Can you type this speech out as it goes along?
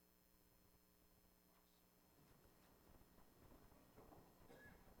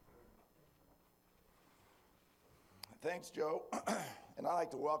Thanks, Joe. And I'd like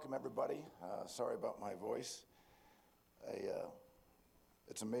to welcome everybody. Sorry about my voice.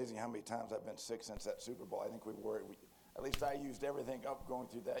 It's amazing how many times I've been sick since that Super Bowl. I think at least I used everything up going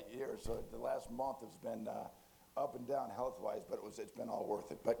through that year. So the last month has been up and down health-wise, but it's been all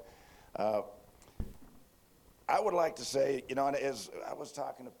worth it. But I would like to say, and as I was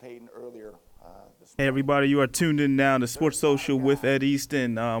talking to Peyton earlier. Hey everybody, you are tuned in now to Sports Social with Ed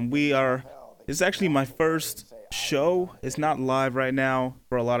Easton. It's actually my first show. It's not live right now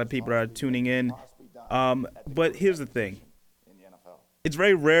for a lot of people that are tuning in. But here's the thing. It's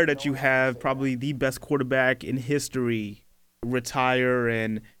very rare that you have probably the best quarterback in history retire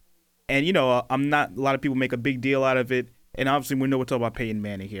and I'm not, a lot of people make a big deal out of it. And obviously we know we're talking about Peyton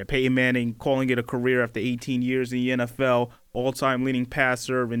Manning here. Peyton Manning calling it a career after 18 years in the NFL, all-time leading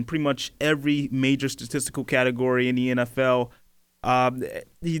passer in pretty much every major statistical category in the NFL.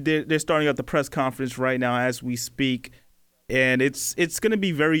 They're starting up the press conference right now as we speak, and it's going to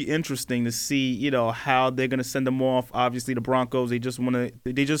be very interesting to see how they're going to send them off. Obviously, the Broncos they just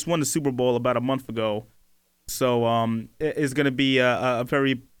won the Super Bowl about a month ago, so it's going to be a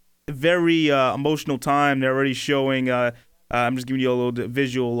very very emotional time. They're already showing. I'm just giving you a little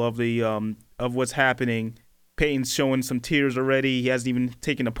visual of the of what's happening. Peyton's showing some tears already. He hasn't even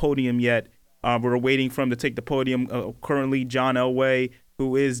taken a podium yet. We're waiting for him to take the podium. Currently, John Elway,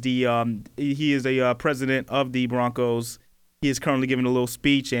 who is he is a president of the Broncos. He is currently giving a little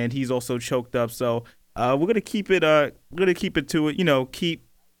speech, and he's also choked up. So we're gonna keep it. To it. Keep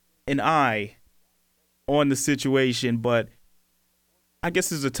an eye on the situation. But I guess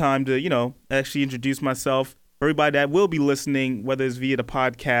this is a time to actually introduce myself. Everybody that will be listening, whether it's via the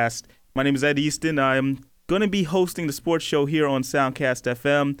podcast, my name is Ed Easton. I'm going to be hosting the sports show here on Soundcast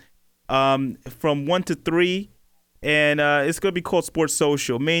FM from 1 to 3, and it's going to be called Sports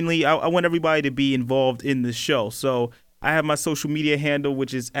Social. Mainly, I want everybody to be involved in the show. So I have my social media handle,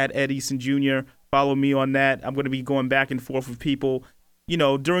 which is at Ed Easton Jr. Follow me on that. I'm going to be going back and forth with people,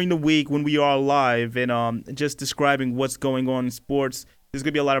 during the week when we are live and just describing what's going on in sports. There's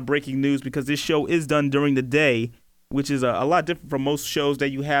going to be a lot of breaking news because this show is done during the day, which is a lot different from most shows that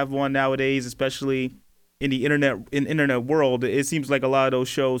you have on nowadays, especially in the internet world. It seems like a lot of those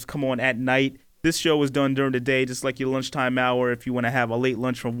shows come on at night. This show is done during the day, just like your lunchtime hour. If you want to have a late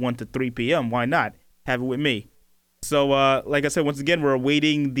lunch from 1 to 3 p.m., why not? Have it with me. So, like I said, once again, we're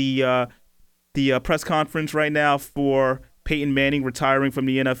awaiting the press conference right now for Peyton Manning retiring from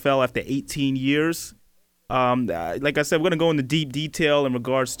the NFL after 18 years. Like I said, we're going to go into deep detail in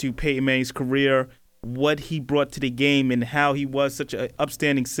regards to Peyton Manning's career, what he brought to the game, and how he was such an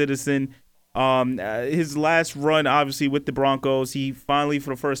upstanding citizen. His last run, obviously, with the Broncos, he finally,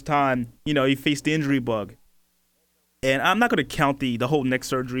 for the first time, he faced the injury bug. And I'm not going to count the whole neck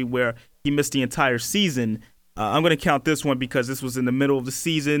surgery where he missed the entire season. I'm going to count this one because this was in the middle of the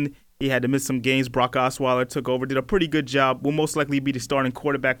season. He had to miss some games. Brock Osweiler took over, did a pretty good job. Will most likely be the starting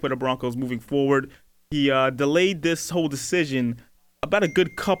quarterback for the Broncos moving forward. He delayed this whole decision about a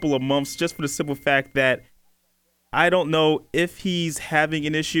good couple of months just for the simple fact that I don't know if he's having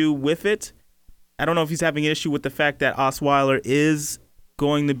an issue with it. I don't know if he's having an issue with the fact that Osweiler is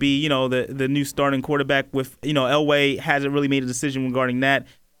going to be, the new starting quarterback with, Elway hasn't really made a decision regarding that.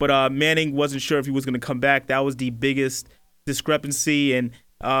 But Manning wasn't sure if he was going to come back. That was the biggest discrepancy. And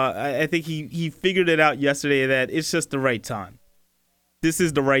I think he figured it out yesterday that it's just the right time. This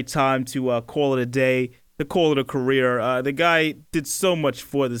is the right time to call it a day, to call it a career. The guy did so much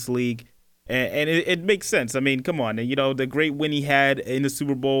for this league, and it makes sense. I mean, come on. The great win he had in the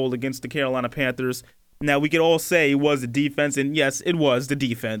Super Bowl against the Carolina Panthers. Now, we could all say it was the defense, and yes, it was the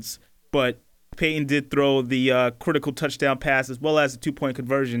defense, but Peyton did throw the critical touchdown pass as well as the two-point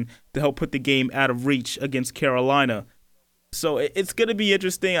conversion to help put the game out of reach against Carolina. So it's going to be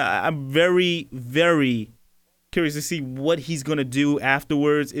interesting. I'm very, very curious to see what he's going to do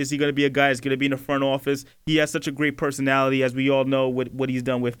afterwards. Is he going to be a guy that's going to be in the front office? He has such a great personality, as we all know, with what he's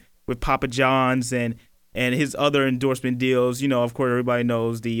done with Papa John's and his other endorsement deals. Of course, everybody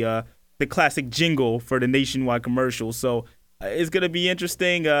knows the classic jingle for the nationwide commercial. So it's going to be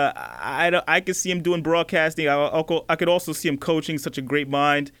interesting. I could see him doing broadcasting. I could also see him coaching, such a great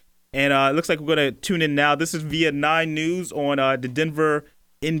mind. And it looks like we're going to tune in now. This is via 9 News on the Denver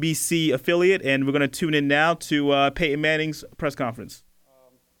NBC affiliate, and we're going to tune in now to Peyton Manning's press conference.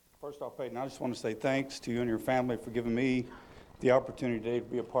 First off, Peyton, I just want to say thanks to you and your family for giving me the opportunity today to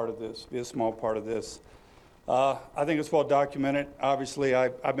be a part of this, be a small part of this. I think it's well documented. Obviously,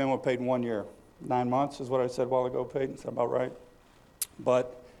 I've been with Peyton 1 year. 9 months is what I said a while ago, Peyton. Is that about right?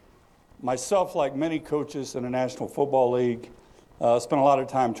 But myself, like many coaches in the National Football League, spent a lot of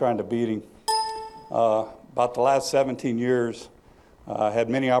time trying to beat him. about the last 17 years, had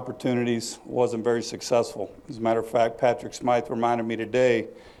many opportunities, wasn't very successful. As a matter of fact, Patrick Smythe reminded me today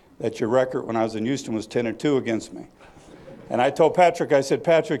that your record when I was in Houston was 10-2 against me. And I told Patrick, I said,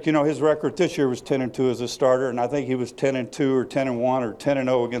 Patrick, you know, his record this year was 10-2 as a starter, and I think he was 10-2 or 10-1 or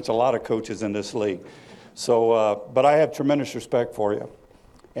 10-0 against a lot of coaches in this league. So, but I have tremendous respect for you.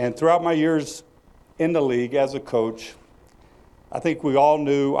 And throughout my years in the league as a coach, I think we all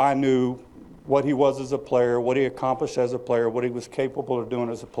knew, I knew what he was as a player, what he accomplished as a player, what he was capable of doing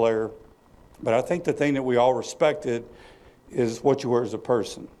as a player. But I think the thing that we all respected is what you were as a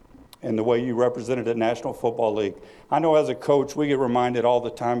person and the way you represented the National Football League. I know as a coach, we get reminded all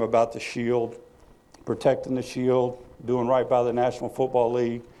the time about the shield, protecting the shield, doing right by the National Football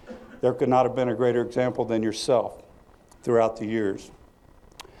League. There could not have been a greater example than yourself throughout the years.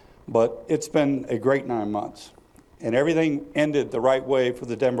 But it's been a great 9 months, and everything ended the right way for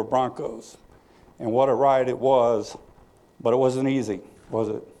the Denver Broncos. And what a ride it was, but it wasn't easy, was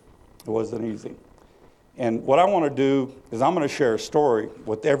it? It wasn't easy. And what I want to do is I'm going to share a story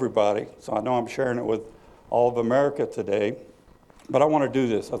with everybody. So I know I'm sharing it with all of America today, but I want to do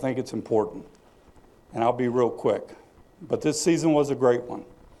this. I think it's important, and I'll be real quick. But this season was a great one,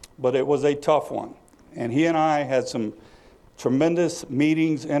 but it was a tough one. And he and I had some tremendous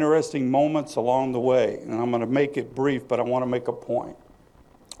meetings, interesting moments along the way. And I'm going to make it brief, but I want to make a point.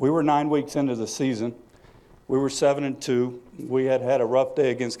 We were 9 weeks into the season. We were 7-2. We had had a rough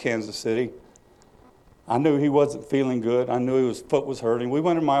day against Kansas City. I knew he wasn't feeling good. I knew his foot was hurting. We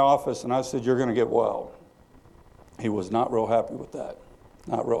went in my office, and I said, you're going to get well. He was not real happy with that,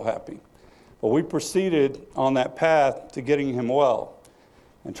 not real happy. But we proceeded on that path to getting him well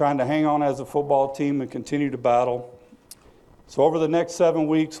and trying to hang on as a football team and continue to battle. So over the next 7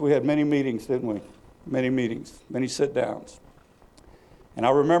 weeks, we had many meetings, didn't we? Many meetings, many sit-downs. And I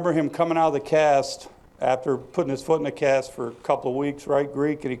remember him coming out of the cast after putting his foot in the cast for a couple of weeks, right,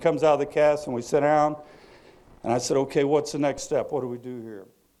 Greek? And he comes out of the cast, and we sit down. And I said, okay, what's the next step? What do we do here?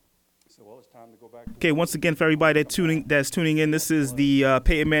 He said, well, it's time to go back. Okay, once again, for everybody that's tuning in, this is the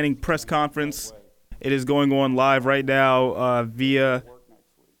Peyton Manning press conference. It is going on live right now via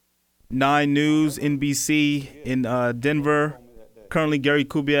 9 News, NBC in Denver. Currently, Gary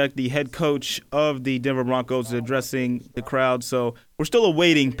Kubiak, the head coach of the Denver Broncos, is addressing the crowd. So we're still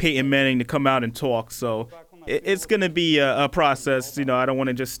awaiting Peyton Manning to come out and talk. So it's going to be a process. You know, I don't want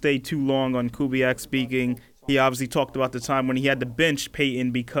to just stay too long on Kubiak speaking. He obviously talked about the time when he had to bench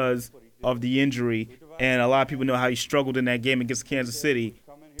Peyton because of the injury. And a lot of people know how he struggled in that game against Kansas City.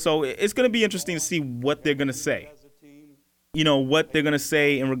 So it's going to be interesting to see what they're going to say. You know, what they're going to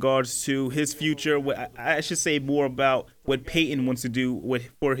say in regards to his future. I should say more about what Peyton wants to do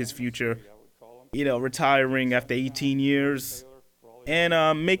for his future. You know, retiring after 18 years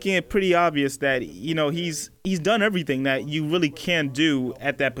and making it pretty obvious that, you know, he's done everything that you really can do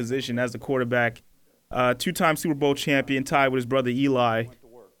at that position as a quarterback. 2-time Super Bowl champion, tied with his brother Eli.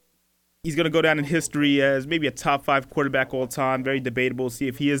 He's going to go down in history as maybe a top 5 quarterback all time. Very debatable. See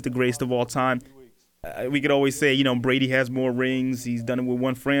if he is the greatest of all time. We could always say, you know, Brady has more rings. He's done it with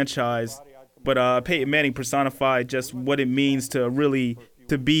one franchise. But Peyton Manning personified just what it means to really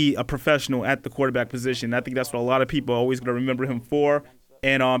to be a professional at the quarterback position. I think that's what a lot of people are always going to remember him for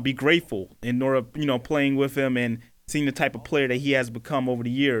and be grateful in order, you know, playing with him and seeing the type of player that he has become over the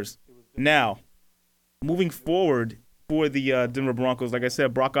years. Now, moving forward for the Denver Broncos, like I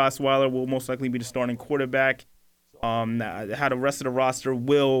said, Brock Osweiler will most likely be the starting quarterback. How the rest of the roster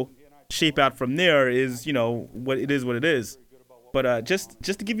will shape out from there is, you know, what it is. But just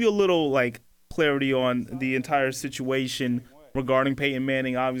to give you a little like clarity on the entire situation regarding Peyton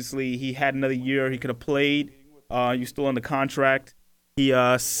Manning, obviously he had another year he could have played. You're still under contract. He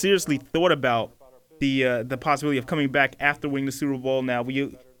seriously thought about the possibility of coming back after winning the Super Bowl. Now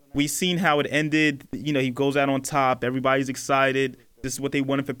we seen how it ended. You know, he goes out on top. Everybody's excited. This is what they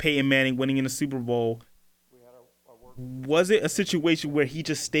wanted for Peyton Manning, winning in the Super Bowl. Was it a situation where he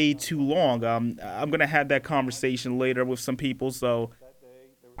just stayed too long? I'm going to have that conversation later with some people, so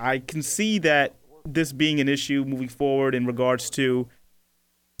I can see that this being an issue moving forward in regards to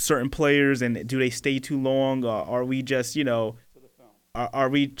certain players and do they stay too long? Are we just, you know, are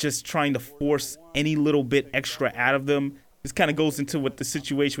we just trying to force any little bit extra out of them? This kind of goes into what the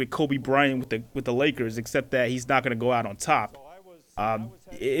situation with Kobe Bryant with the Lakers, except that he's not going to go out on top.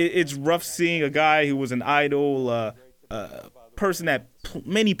 It's rough seeing a guy who was an idol, person that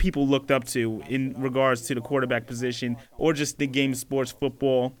many people looked up to in regards to the quarterback position or just the game of sports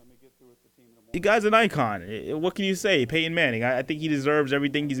football. The guy's an icon. What can you say? Peyton Manning. I think he deserves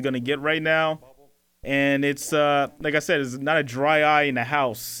everything he's going to get right now. And it's, like I said, it's not a dry eye in the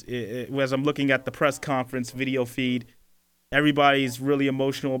house. As I'm looking at the press conference video feed, everybody's really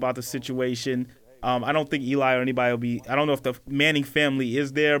emotional about the situation. I don't think Eli or anybody will be. I don't know if the Manning family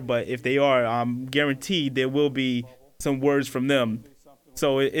is there, but if they are, I'm guaranteed there will be some words from them.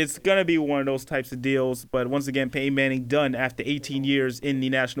 So it's going to be one of those types of deals. But once again, Peyton Manning done after 18 years in the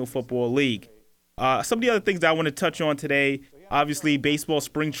National Football League. Some of the other things that I want to touch on today, obviously baseball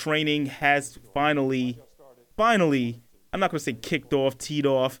spring training has finally, I'm not going to say kicked off, teed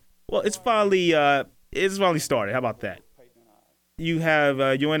off. Well, it's finally started. How about that? You have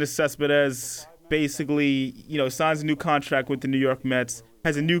Yoenis Cespedes basically, signs a new contract with the New York Mets,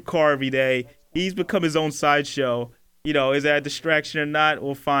 has a new car every day. He's become his own sideshow. Is that a distraction or not?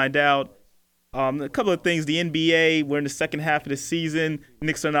 We'll find out. A couple of things. The NBA, we're in the second half of the season.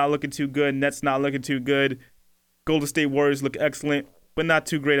 Knicks are not looking too good. Nets not looking too good. Golden State Warriors look excellent, but not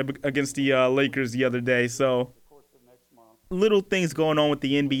too great against the Lakers the other day. So little things going on with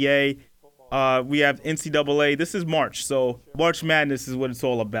the NBA. We have NCAA. This is March, so March Madness is what it's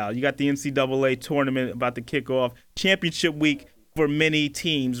all about. You got the NCAA tournament about to kick off. Championship week for many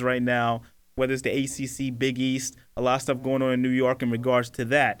teams right now, whether it's the ACC, Big East, a lot of stuff going on in New York in regards to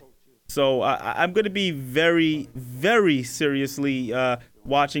that. So I'm going to be very, very seriously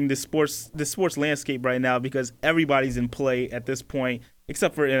watching the sports landscape right now because everybody's in play at this point,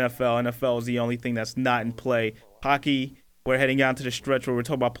 except for NFL. NFL is the only thing that's not in play. Hockey, we're heading out to the stretch where we're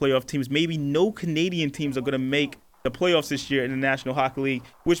talking about playoff teams. Maybe no Canadian teams are going to make the playoffs this year in the National Hockey League,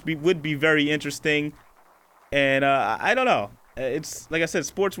 which would be very interesting. And I don't know. It's like I said,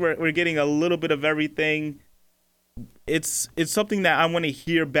 sports. We're getting a little bit of everything. It's something that I want to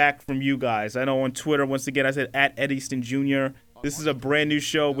hear back from you guys. I know on Twitter, once again, I said at Ed Easton Jr. This is a brand new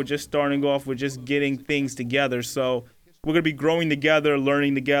show. We're just starting off. We're just getting things together. So we're going to be growing together,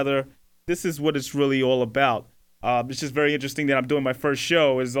 learning together. This is what it's really all about. It's just very interesting that I'm doing my first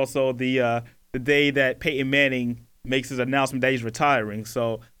show. Is also the day that Peyton Manning makes his announcement that he's retiring.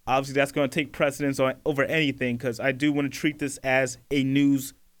 So obviously that's going to take precedence over anything because I do want to treat this as a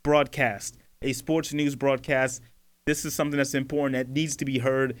news broadcast, a sports news broadcast. This is something that's important that needs to be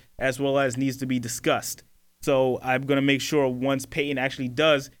heard as well as needs to be discussed. So I'm going to make sure once Peyton actually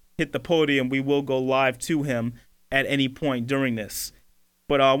does hit the podium, we will go live to him at any point during this.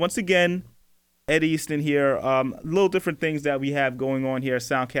 But once again, Ed Easton here. Little different things that we have going on here at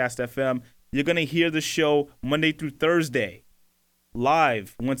Soundcast FM. You're going to hear the show Monday through Thursday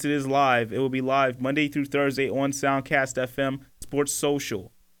live. Once it is live, it will be live Monday through Thursday on Soundcast FM Sports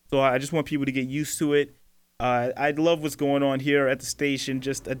Social. So I just want people to get used to it. I love what's going on here at the station,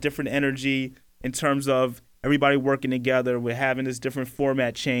 just a different energy in terms of everybody working together. We're having this different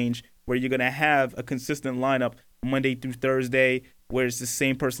format change where you're going to have a consistent lineup Monday through Thursday where it's the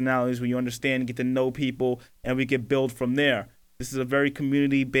same personalities, where you understand and get to know people, and we can build from there. This is a very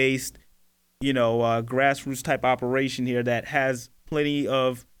community-based, grassroots type operation here that has plenty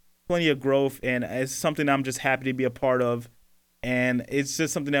of growth, and it's something I'm just happy to be a part of. And it's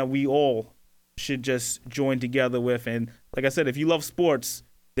just something that we all should just join together with. And like I said, if you love sports,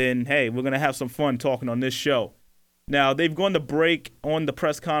 then hey, we're going to have some fun talking on this show. Now, they've gone to break on the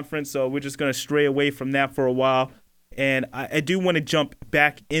press conference, so we're just going to stray away from that for a while. And I do want to jump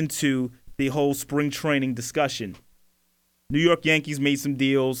back into the whole spring training discussion. New York Yankees made some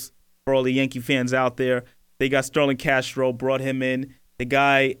deals for all the Yankee fans out there. They got Sterling Castro, brought him in. The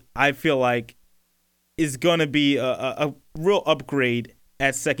guy, I feel like, is going to be a real upgrade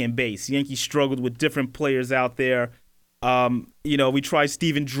at second base. Yankees struggled with different players out there. We tried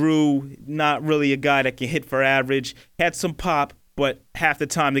Steven Drew, not really a guy that can hit for average. Had some pop, but half the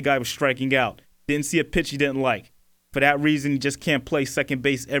time the guy was striking out. Didn't see a pitch he didn't like. For that reason, he just can't play second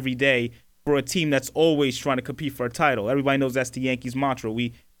base every day for a team that's always trying to compete for a title. Everybody knows that's the Yankees mantra.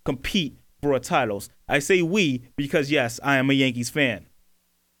 We compete for titles. I say we because, yes, I am a Yankees fan.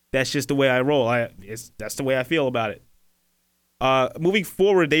 That's just the way I roll. That's the way I feel about it. Moving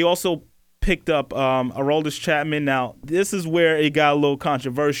forward, they also picked up Aroldis Chapman. Now, this is where it got a little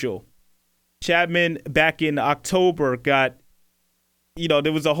controversial. Chapman, back in October, there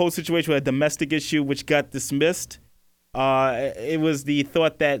was a whole situation with a domestic issue which got dismissed. It was the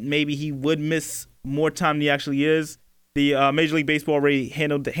thought that maybe he would miss more time than he actually is. The Major League Baseball already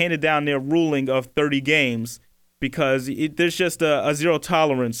handed down their ruling of 30 games because there's just a zero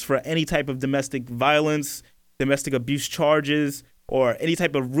tolerance for any type of domestic violence, domestic abuse charges, or any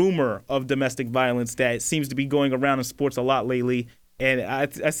type of rumor of domestic violence that seems to be going around in sports a lot lately. And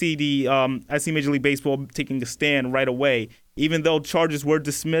I see Major League Baseball taking a stand right away. Even though charges were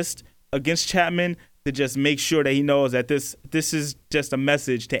dismissed against Chapman, to just make sure that he knows that this is just a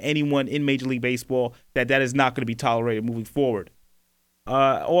message to anyone in Major League Baseball that is not going to be tolerated moving forward.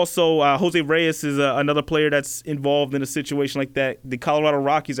 Also, Jose Reyes is another player that's involved in a situation like that. The Colorado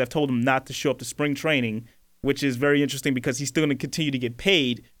Rockies have told him not to show up to spring training, which is very interesting because he's still going to continue to get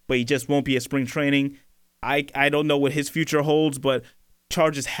paid, but he just won't be at spring training. I don't know what his future holds, but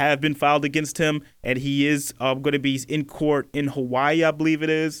charges have been filed against him, and he is going to be in court in Hawaii, I believe it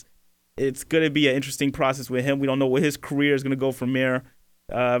is. It's going to be an interesting process with him. We don't know where his career is going to go from there.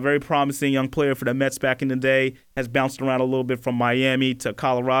 Very promising young player for the Mets back in the day. Has bounced around a little bit from Miami to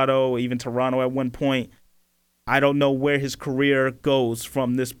Colorado, even Toronto at one point. I don't know where his career goes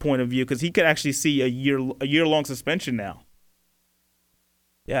from this point of view because he could actually see a year-long suspension now.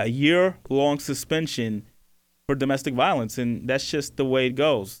 Yeah, a year-long suspension for domestic violence, and that's just the way it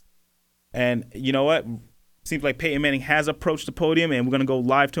goes. And you know what? Seems like Peyton Manning has approached the podium, and we're going to go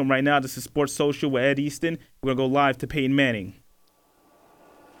live to him right now. This is Sports Social with Ed Easton. We're going to go live to Peyton Manning.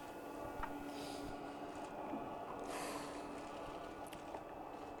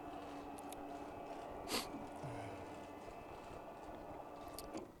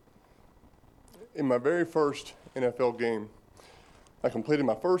 In my very first NFL game, I completed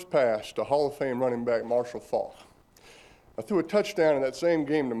my first pass to Hall of Fame running back Marshall Faulk. I threw a touchdown in that same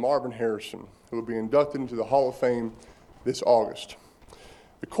game to Marvin Harrison, who will be inducted into the Hall of Fame this August.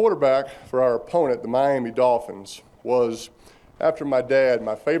 The quarterback for our opponent, the Miami Dolphins, was, after my dad,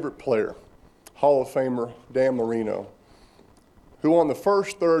 my favorite player, Hall of Famer Dan Marino, who on the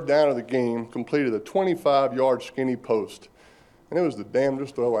first third down of the game completed a 25-yard skinny post, and it was the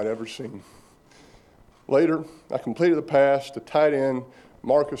damnedest throw I'd ever seen. Later, I completed the pass to tight end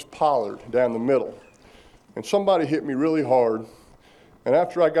Marcus Pollard down the middle, and somebody hit me really hard, and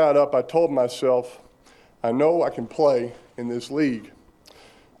after I got up, I told myself, I know I can play in this league.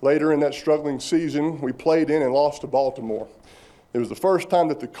 Later in that struggling season, we played in and lost to Baltimore. It was the first time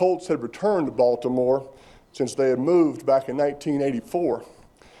that the Colts had returned to Baltimore since they had moved back in 1984.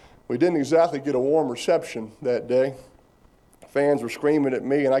 We didn't exactly get a warm reception that day. Fans were screaming at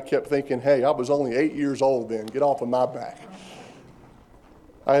me, and I kept thinking, hey, I was only 8 years old then. Get off of my back.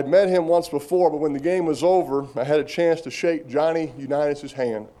 I had met him once before, but when the game was over, I had a chance to shake Johnny Unitas'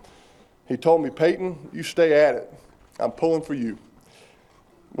 hand. He told me, Peyton, you stay at it. I'm pulling for you.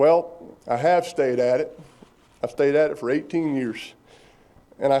 Well, I have stayed at it. I've stayed at it for 18 years.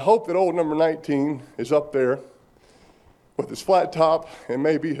 And I hope that old number 19 is up there with his flat top and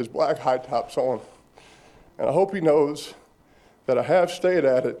maybe his black high tops on. And I hope he knows that I have stayed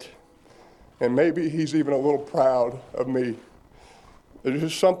at it, and maybe he's even a little proud of me. There's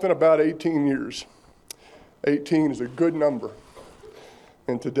just something about 18 years. 18 is a good number.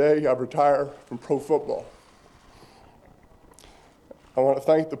 And today I retire from pro football. I want to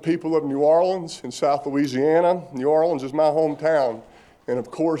thank the people of New Orleans and South Louisiana. New Orleans is my hometown, and of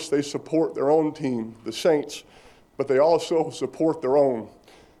course they support their own team, the Saints, but they also support their own.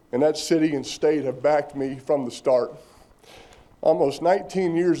 And that city and state have backed me from the start. Almost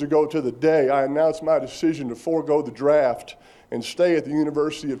 19 years ago to the day, I announced my decision to forego the draft and stay at the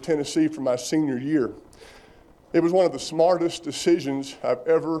University of Tennessee for my senior year. It was one of the smartest decisions I've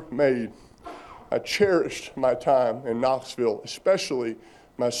ever made. I cherished my time in Knoxville, especially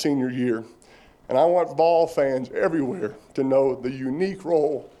my senior year. And I want ball fans everywhere to know the unique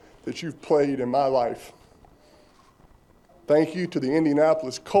role that you've played in my life. Thank you to the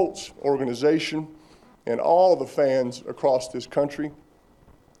Indianapolis Colts organization and all the fans across this country.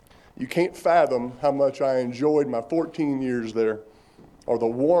 You can't fathom how much I enjoyed my 14 years there, or the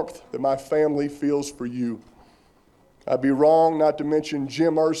warmth that my family feels for you. I'd be wrong not to mention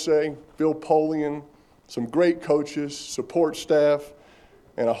Jim Irsay, Phil Polian, some great coaches, support staff,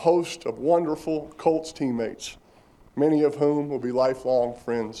 and a host of wonderful Colts teammates, many of whom will be lifelong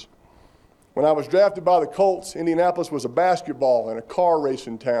friends. When I was drafted by the Colts, Indianapolis was a basketball and a car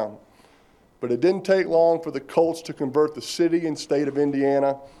racing town. But it didn't take long for the Colts to convert the city and state of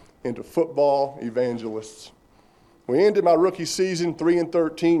Indiana into football evangelists. We ended my rookie season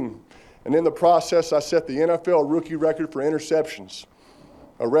 3-13, and in the process, I set the NFL rookie record for interceptions,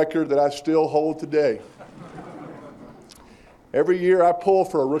 a record that I still hold today. Every year, I pull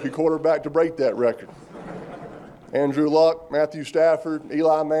for a rookie quarterback to break that record. Andrew Luck, Matthew Stafford,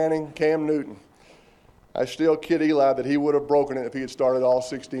 Eli Manning, Cam Newton. I still kid Eli that he would have broken it if he had started all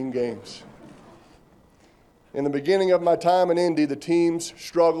 16 games. In the beginning of my time in Indy, the team's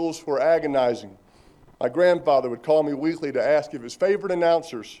struggles were agonizing. My grandfather would call me weekly to ask if his favorite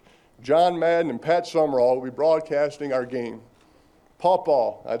announcers, John Madden and Pat Summerall, would be broadcasting our game.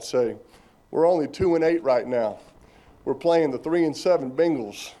 Pawpaw, I'd say, we're only 2-8 right now. We're playing the 3-7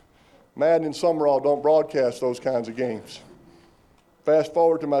 Bengals. Madden and Summerall don't broadcast those kinds of games. Fast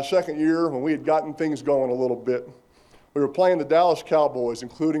forward to my second year when we had gotten things going a little bit. We were playing the Dallas Cowboys,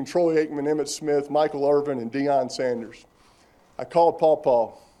 including Troy Aikman, Emmitt Smith, Michael Irvin, and Deion Sanders. I called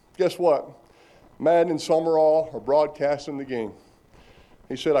Paw. Guess what? Madden and Summerall are broadcasting the game.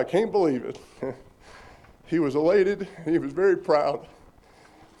 He said, I can't believe it. He was elated. He was very proud.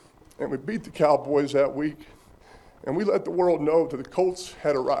 And we beat the Cowboys that week. And we let the world know that the Colts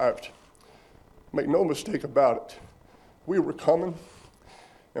had arrived. Make no mistake about it. We were coming.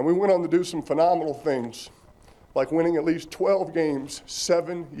 And we went on to do some phenomenal things, like winning at least 12 games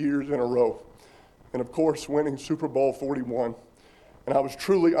 7 years in a row. And of course, winning Super Bowl 41. And I was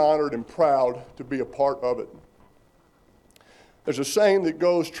truly honored and proud to be a part of it. There's a saying that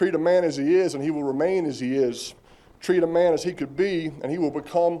goes, treat a man as he is and he will remain as he is. Treat a man as he could be and he will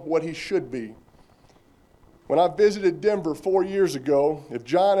become what he should be. When I visited Denver 4 years ago, if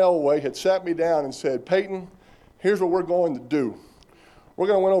John Elway had sat me down and said, Peyton, here's what we're going to do. We're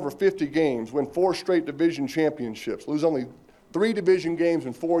going to win over 50 games, win 4 straight division championships, lose only 3 division games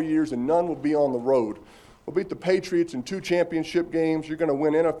in 4 years, and none will be on the road. We'll beat the Patriots in 2 championship games. You're going to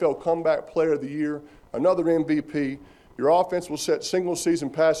win NFL Comeback Player of the Year, another MVP. Your offense will set single-season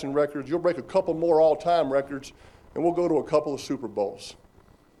passing records. You'll break a couple more all-time records, and we'll go to a couple of Super Bowls.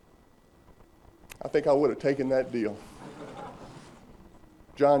 I think I would have taken that deal.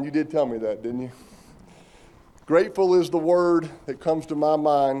 John, you did tell me that, didn't you? Grateful is the word that comes to my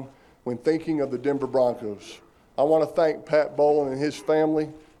mind when thinking of the Denver Broncos. I want to thank Pat Bowlen and his family,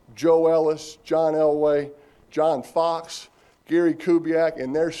 Joe Ellis, John Elway, John Fox, Gary Kubiak,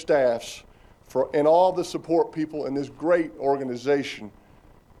 and their staffs, and all the support people in this great organization.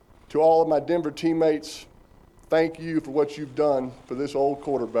 To all of my Denver teammates, thank you for what you've done for this old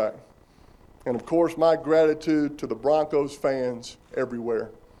quarterback. And of course, my gratitude to the Broncos fans everywhere.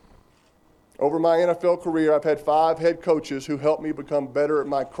 Over my NFL career, I've had 5 head coaches who helped me become better at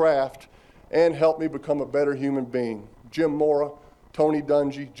my craft and helped me become a better human being. Jim Mora, Tony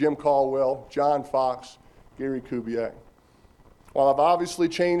Dungy, Jim Caldwell, John Fox, Gary Kubiak. While I've obviously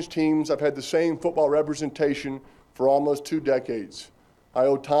changed teams, I've had the same football representation for almost 2 decades. I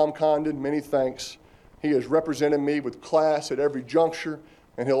owe Tom Condon many thanks. He has represented me with class at every juncture,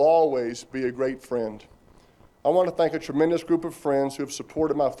 and he'll always be a great friend. I want to thank a tremendous group of friends who have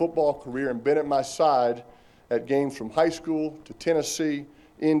supported my football career and been at my side at games from high school to Tennessee,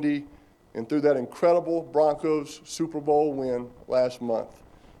 Indy, and through that incredible Broncos Super Bowl win last month.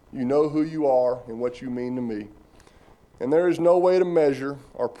 You know who you are and what you mean to me. And there is no way to measure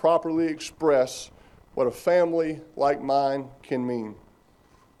or properly express what a family like mine can mean.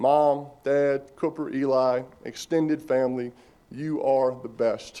 Mom, Dad, Cooper, Eli, extended family, you are the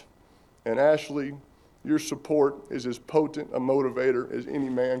best. And Ashley, your support is as potent a motivator as any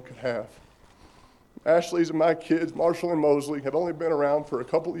man could have. Ashley's and my kids, Marshall and Mosley, have only been around for a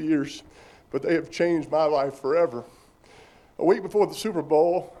couple of years, but they have changed my life forever. A week before the Super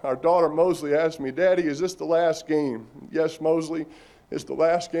Bowl, our daughter Mosley asked me, Daddy, is this the last game? Yes, Mosley, it's the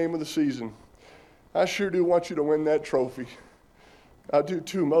last game of the season. I sure do want you to win that trophy. I do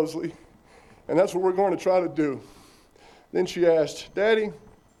too, Mosley. And that's what we're going to try to do. Then she asked, Daddy,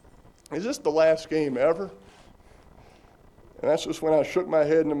 is this the last game ever? And that's just when I shook my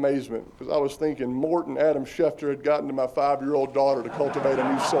head in amazement, because I was thinking Mort and Adam Schefter had gotten to my 5-year-old daughter to cultivate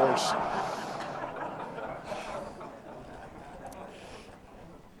a new source.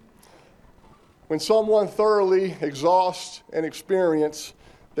 When someone thoroughly exhausts an experience,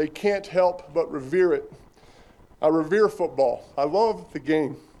 they can't help but revere it. I revere football. I love the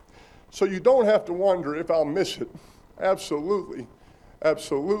game. So you don't have to wonder if I'll miss it. Absolutely,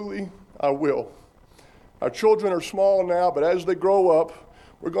 absolutely, I will. Our children are small now, but as they grow up,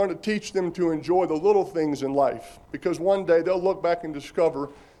 we're going to teach them to enjoy the little things in life, because one day they'll look back and discover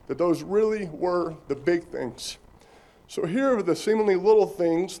that those really were the big things. So here are the seemingly little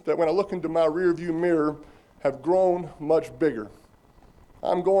things that when I look into my rearview mirror have grown much bigger.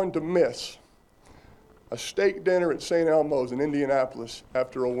 I'm going to miss a steak dinner at St. Elmo's in Indianapolis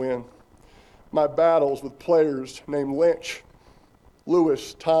after a win. My battles with players named Lynch,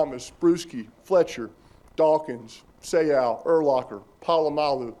 Lewis, Thomas, Bruschi, Fletcher, Dawkins, Sayal, Urlacher,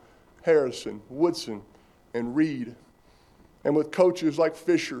 Palomalu, Harrison, Woodson, and Reed. And with coaches like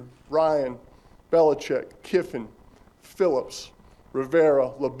Fisher, Ryan, Belichick, Kiffin, Phillips,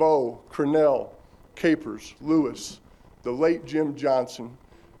 Rivera, LeBeau, Cornell, Capers, Lewis, the late Jim Johnson,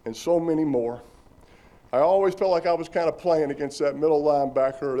 and so many more. I always felt like I was kind of playing against that middle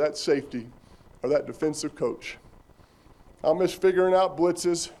linebacker or that safety or that defensive coach. I'll miss figuring out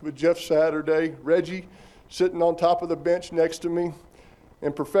blitzes with Jeff Saturday, Reggie sitting on top of the bench next to me,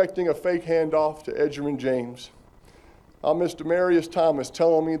 and perfecting a fake handoff to Edgerrin James. I'll miss Demarius Thomas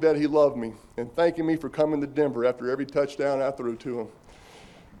telling me that he loved me and thanking me for coming to Denver after every touchdown I threw to him.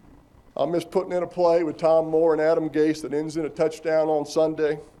 I'll miss putting in a play with Tom Moore and Adam Gase that ends in a touchdown on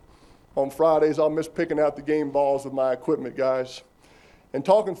Sunday. On Fridays, I'll miss picking out the game balls with my equipment guys. And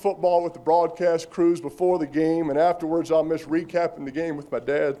talking football with the broadcast crews before the game, and afterwards I'll miss recapping the game with my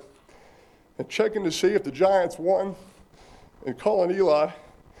dad and checking to see if the Giants won and calling Eli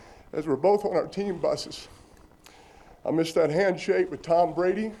as we're both on our team buses. I miss that handshake with Tom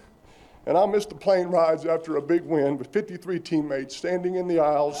Brady, and I'll miss the plane rides after a big win with 53 teammates standing in the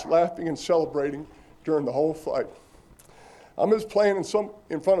aisles, laughing and celebrating during the whole flight. I miss playing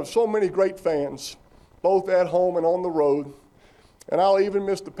in front of so many great fans, both at home and on the road. And I'll even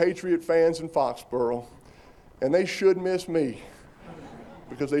miss the Patriot fans in Foxborough. And they should miss me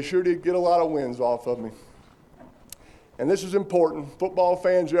because they sure did get a lot of wins off of me. And this is important. Football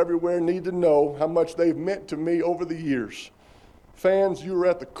fans everywhere need to know how much they've meant to me over the years. Fans, you are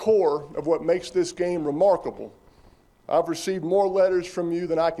at the core of what makes this game remarkable. I've received more letters from you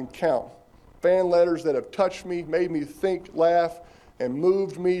than I can count. Fan letters that have touched me, made me think, laugh, and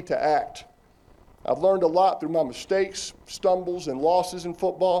moved me to act. I've learned a lot through my mistakes, stumbles, and losses in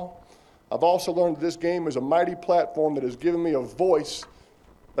football. I've also learned that this game is a mighty platform that has given me a voice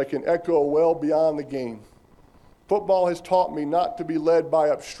that can echo well beyond the game. Football has taught me not to be led by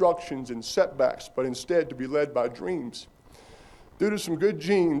obstructions and setbacks, but instead to be led by dreams. Due to some good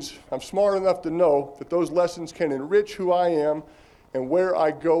genes, I'm smart enough to know that those lessons can enrich who I am and where I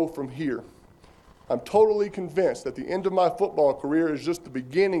go from here. I'm totally convinced that the end of my football career is just the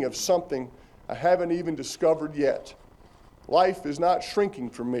beginning of something I haven't even discovered yet. Life is not shrinking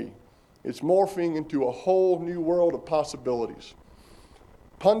for me. It's morphing into a whole new world of possibilities.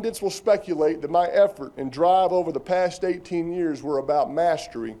 Pundits will speculate that my effort and drive over the past 18 years were about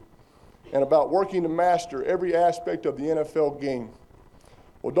mastery and about working to master every aspect of the NFL game.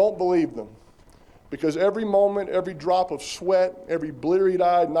 Well, don't believe them, because every moment, every drop of sweat, every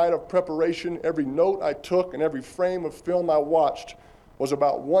bleary-eyed night of preparation, every note I took, and every frame of film I watched was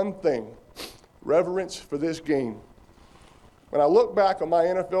about one thing: reverence for this game. When I look back on my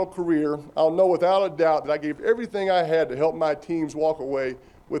NFL career, I'll know without a doubt that I gave everything I had to help my teams walk away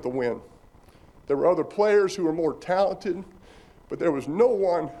with a win. There were other players who were more talented, but there was no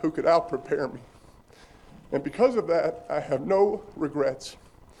one who could out-prepare me. And because of that, I have no regrets.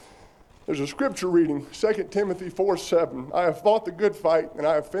 There's a scripture reading, 2 Timothy 4:7. I have fought the good fight, and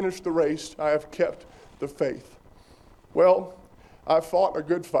I have finished the race. I have kept the faith. Well, I've fought a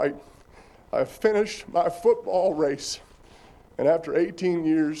good fight. I've finished my football race. And after 18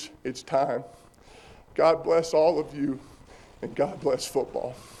 years, it's time. God bless all of you, and God bless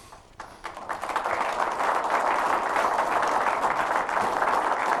football.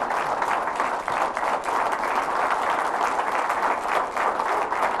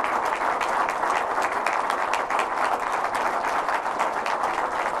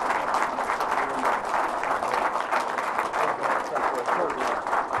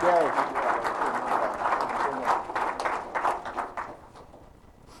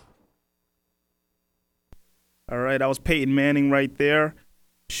 All right, that was Peyton Manning right there,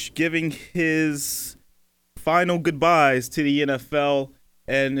 giving his final goodbyes to the NFL.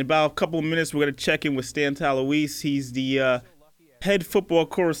 And in about a couple of minutes, we're going to check in with Stan Talawese. He's the head football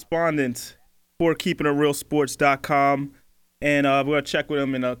correspondent for KeepingItRealSports.com. And we're going to check with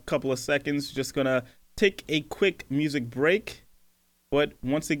him in a couple of seconds. Just going to take a quick music break. But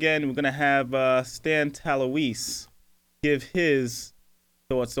once again, we're going to have Stan Talawese give his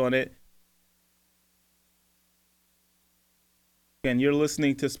thoughts on it. Again, you're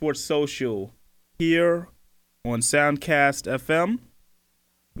listening to Sports Social here on Soundcast FM.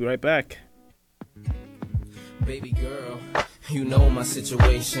 Be right back. Baby girl, you know my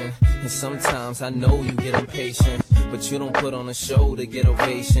situation, and sometimes I know you get impatient, but you don't put on a show to get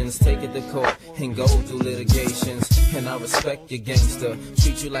ovations. Take it to court and go through litigations, and I respect your gangster.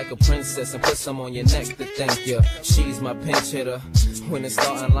 Treat you like a princess and put some on your neck to thank you. She's my pinch hitter. When it's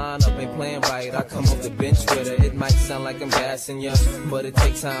starting lineup ain't playing right, I come off the bench with her. It might sound like I'm gassing ya, but it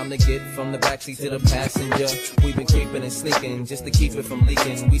takes time to get from the backseat to the passenger. We've been creeping and sneaking just to keep it from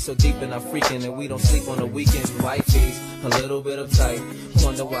leaking. We so deep in our freaking and we don't sleep on the weekend. Wifey's a little bit uptight.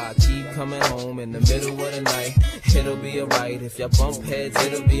 Wonder why I keep coming home in the middle of the night. It'll be alright. If y'all bump heads,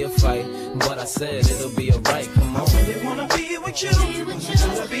 it'll be a fight. But I said it'll be alright. Come on. I really wanna be with you.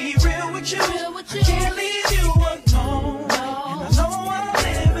 Wanna be real with you. I can't leave you alone. And I know I'm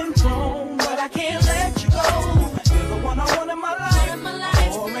living wrong, but I can't let you go. You're the one I want in my life.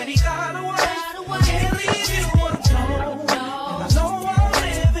 I already got away. Can't leave you alone. And I know I'm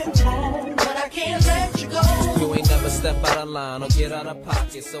line or get out of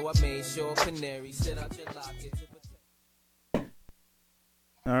pocket. So I made sure Canary sit out your locket.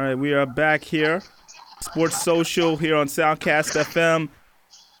 All right, we are back here. Sports Social here on Soundcast FM.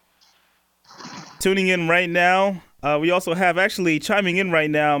 Tuning in right now. We also have actually chiming in right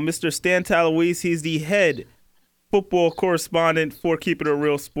now, Mr. Stan Taloise. He's the head football correspondent for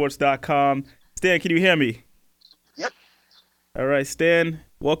KeepItRealSports.com. Stan, can you hear me? Yep. All right, Stan,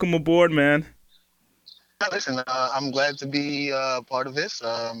 welcome aboard, man. Listen, I'm glad to be part of this.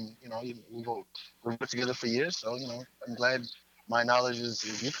 We've worked together for years, so I'm glad my knowledge is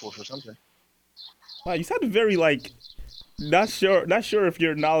useful for something. Wow, you sounded very not sure if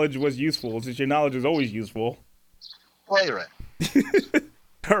your knowledge was useful, since your knowledge is always useful. Well, you're right.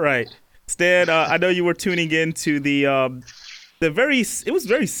 All right, Stan. I know you were tuning in to it was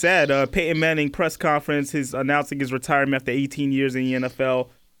very sad. Peyton Manning press conference, his announcing his retirement after 18 years in the NFL.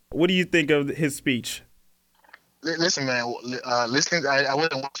 What do you think of his speech? Listen, man. Listening, I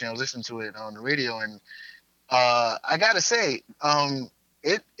wasn't watching. I was listening to it on the radio, and I gotta say,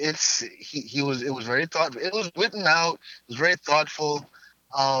 it was very thoughtful. It was written out. It was very thoughtful.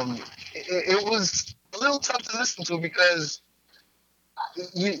 It was a little tough to listen to because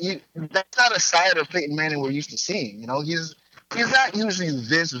that's not a side of Peyton Manning we're used to seeing. He's not usually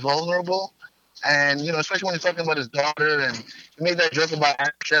this vulnerable, and especially when he's talking about his daughter, and he made that joke about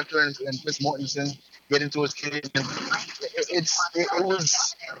Aaron Schefter and Chris Mortensen getting to his kids. And it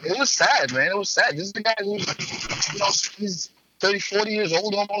was sad, man. It was sad. This is the guy who's he's 30, 40 years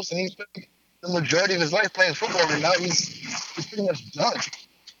old almost, and he's spent the majority of his life playing football, and now he's pretty much done.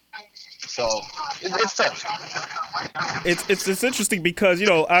 So it's tough. It's interesting because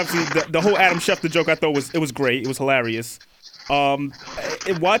obviously the whole Adam Schefter joke I thought was great. It was hilarious.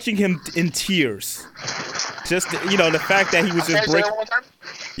 Watching him in tears, just the fact that he was just breaking.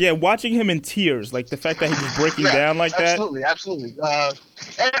 Yeah, watching him in tears, like the fact that he was breaking down like absolutely, that. Absolutely.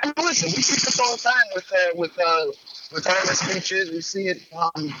 And listen, we see this all the time with retirement speeches. We see it.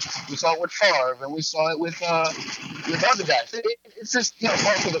 We saw it with Favre, and we saw it with other guys. It's just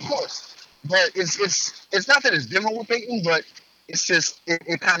part of the course. But it's not that it's different with Peyton, but it's just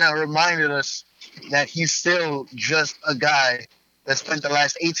it kind of reminded us that he's still just a guy that spent the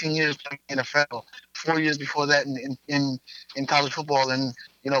last 18 years playing in the NFL, 4 years before that in college football, and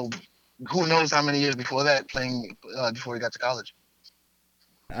who knows how many years before that playing before he got to college.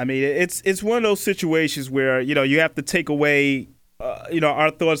 I mean, it's one of those situations where you have to take away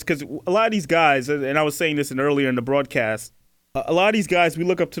our thoughts, because a lot of these guys, and I was saying this earlier in the broadcast, a lot of these guys, we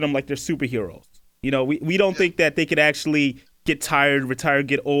look up to them like they're superheroes. We don't think that they could actually get tired, retire,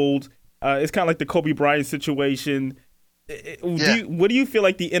 get old. It's kind of like the Kobe Bryant situation. What do you feel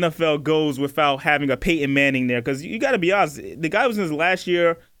like the NFL goes without having a Peyton Manning there? Because you got to be honest, the guy was in his last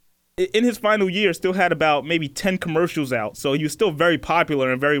year. In his final year, still had about maybe 10 commercials out. So he was still very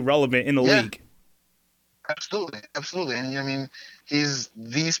popular and very relevant in the league. Absolutely. And I mean, he's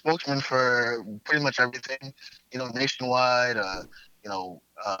the spokesman for pretty much everything, nationwide,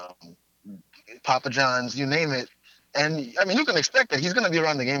 Papa John's, you name it. And I mean, you can expect that he's going to be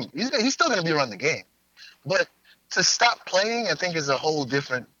around the game. He's still going to be around the game. But to stop playing, I think is a whole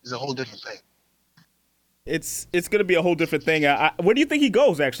different thing. It's going to be a whole different thing. Where do you think he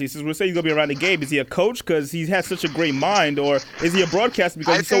goes, actually? Since we're saying he's going to be around the game, is he a coach because he has such a great mind, or is he a broadcaster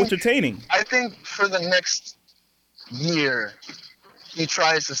because he's so entertaining? I think for the next year, he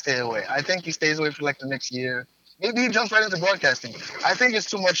tries to stay away. I think he stays away for the next year. Maybe he jumps right into broadcasting. I think it's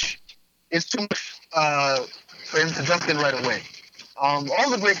too much for him to jump in right away. All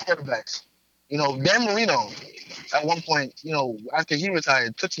the great quarterbacks, Dan Marino, at one point, after he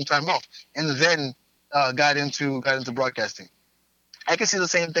retired, took some time off, and then got into broadcasting. I can see the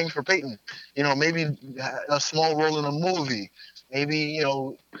same thing for Peyton. Maybe a small role in a movie. Maybe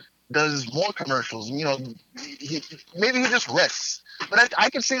does more commercials. Maybe he just rests. But I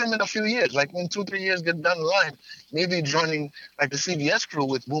can see him in a few years, like when 2-3 years get down the line, maybe joining the CBS crew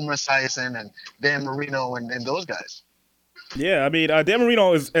with Boomer Esiason and Dan Marino and those guys. Yeah, I mean, Dan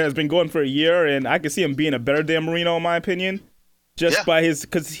Marino has been going for a year, and I can see him being a better Dan Marino, in my opinion. Just by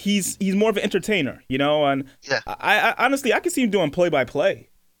because he's more of an entertainer, and I honestly I can see him doing play-by-play.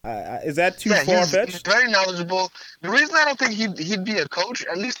 Is that too far-fetched? He's very knowledgeable. The reason I don't think he'd be a coach,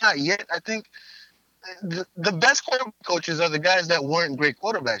 at least not yet, I think the best quarterback coaches are the guys that weren't great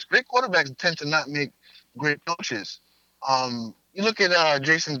quarterbacks. Great quarterbacks tend to not make great coaches. You look at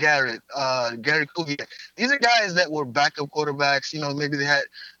Jason Garrett, Gary Kubiak. These are guys that were backup quarterbacks. Maybe they had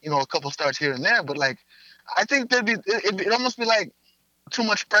a couple starts here and there, but I think it'd almost be too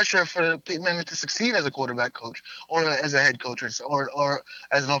much pressure for Peyton Manning to succeed as a quarterback coach or as a head coach or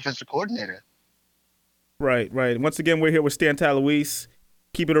as an offensive coordinator. Right, right. Once again, we're here with Stan Luis,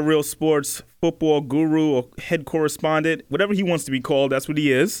 keeping it real sports, football guru or head correspondent, whatever he wants to be called. That's what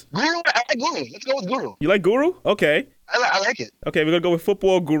he is. Guru, I like Guru. Let's go with Guru. You like guru? Okay. I like it. Okay, we're gonna go with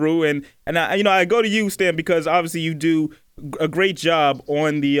football guru, and I go to you, Stan, because obviously you do a great job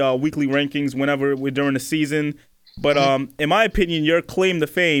on the weekly rankings whenever we're during the season. But in my opinion, your claim to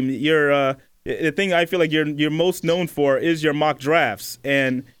fame, the thing I feel like you're most known for is your mock drafts,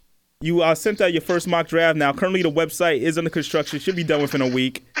 and you sent out your first mock draft. Now, currently the website is under construction; should be done within a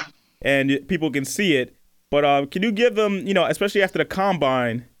week, and people can see it. But can you give them, especially after the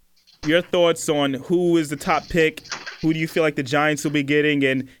combine, your thoughts on who is the top pick? Who do you feel like the Giants will be getting,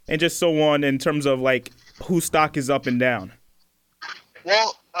 and just so on in terms of like whose stock is up and down?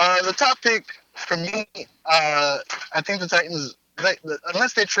 Well, the top pick for me, I think the Titans,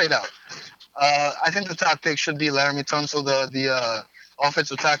 unless they trade out, I think the top pick should be Laramie Tunsil, the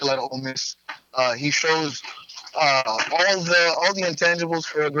offensive tackle out of Ole Miss. He shows all the intangibles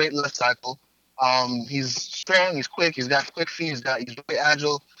for a great left tackle. He's strong, he's quick, he's got quick feet, he's very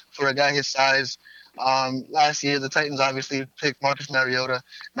agile for a guy his size. Last year, the Titans obviously picked Marcus Mariota.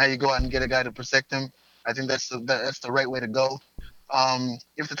 Now you go out and get a guy to protect him. I think that's the right way to go.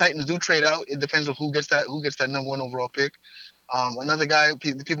 If the Titans do trade out, it depends on who gets that number one overall pick. Another guy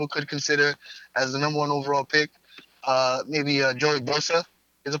people could consider as the number one overall pick, maybe Joey Bosa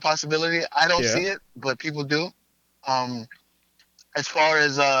is a possibility. I don't see it, but people do. As far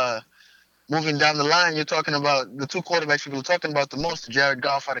as moving down the line, you're talking about the two quarterbacks people are talking about the most: Jared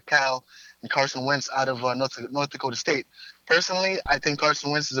Goff out of Cal and Carson Wentz out of North Dakota State. Personally, I think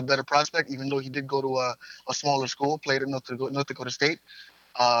Carson Wentz is a better prospect, even though he did go to a smaller school, played at North Dakota State.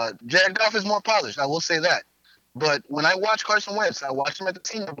 Jared Goff is more polished, I will say that. But when I watch Carson Wentz, I watched him at the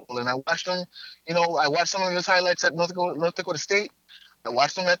Senior Bowl, and I watched him, I watched some of his highlights at North Dakota State. I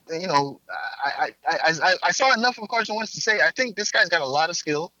watched him at, I saw enough of Carson Wentz to say, I think this guy's got a lot of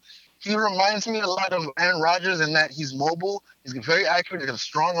skill. He reminds me a lot of Aaron Rodgers in that he's mobile, he's very accurate, he's got a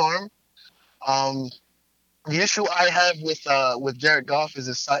strong arm. The issue I have with Jared Goff is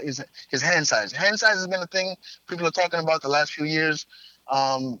his hand size. Hand size has been a thing people are talking about the last few years.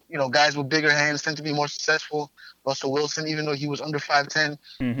 Guys with bigger hands tend to be more successful. Russell Wilson, even though he was under 5'10",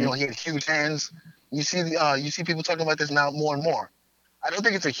 he had huge hands. You see people talking about this now more and more. I don't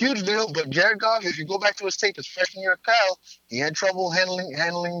think it's a huge deal, but Jared Goff, if you go back to his tape, his freshman year at Cal, he had trouble handling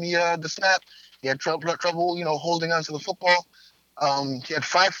the snap. He had trouble, holding on to the football. He had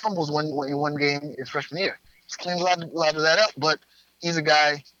 5 fumbles in one game his freshman year. He's cleaned a lot of that up, but he's a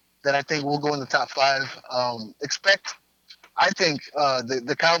guy that I think will go in the top 5. I think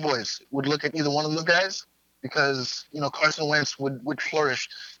the Cowboys would look at either one of those guys because Carson Wentz would flourish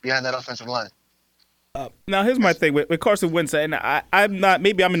behind that offensive line. Now here's my thing with Carson Wentz, and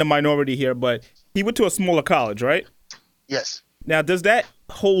maybe I'm in the minority here, but he went to a smaller college, right? Yes. Now, does that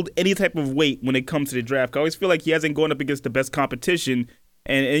hold any type of weight when it comes to the draft? I always feel like he hasn't gone up against the best competition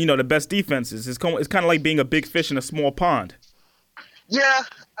and the best defenses. It's kind of like being a big fish in a small pond. Yeah,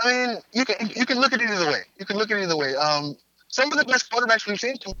 I mean, you can look at it either way. Some of the best quarterbacks we've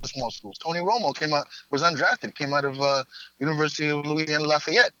seen come from small schools. Tony Romo was undrafted, came out of University of Louisiana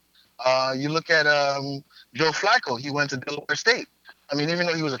Lafayette. You look at Joe Flacco. He went to Delaware State. I mean, even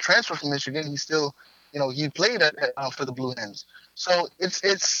though he was a transfer from Michigan, he still, he played for the Blue Hens. So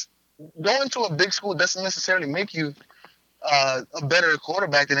it's going to a big school doesn't necessarily make you a better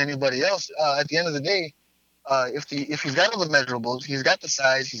quarterback than anybody else. At the end of the day, if he's got all the measurables, he's got the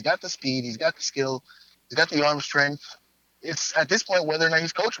size, he's got the speed, he's got the skill, he's got the arm strength. It's at this point whether or not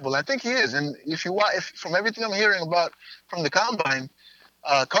he's coachable. I think he is. And if from everything I'm hearing about from the combine,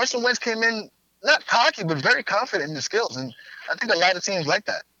 Carson Wentz came in not cocky, but very confident in his skills, and I think a lot of teams like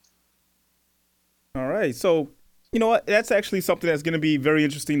that. All right, so you know what? That's actually something that's going to be very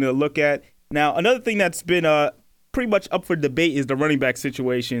interesting to look at. Now, another thing that's been pretty much up for debate is the running back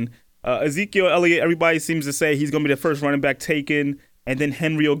situation. Ezekiel Elliott, everybody seems to say he's going to be the first running back taken, and then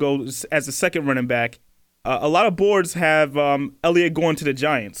Henry will go as the second running back. A lot of boards have Elliott going to the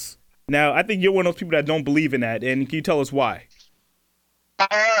Giants. Now, I think you're one of those people that don't believe in that, and can you tell us why?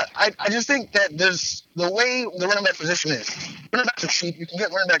 I just think that there's the way the running back position is. Running backs are cheap. You can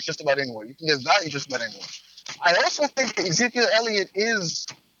get running backs just about anywhere. You can get value just about anywhere. I also think that Ezekiel Elliott is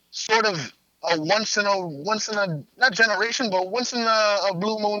sort of a once in a not generation, but once in a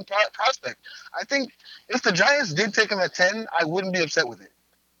blue moon prospect. I think if the Giants did take him at 10, I wouldn't be upset with it.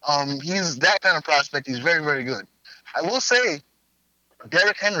 He's that kind of prospect. He's very, very good. I will say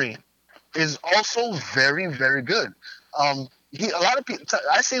Derrick Henry is also very, very good. A lot of people,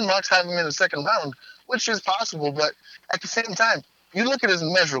 I've seen mocks have him in the second round, which is possible, but at the same time, you look at his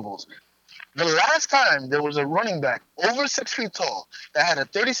measurables. The last time there was a running back over 6 feet tall that had a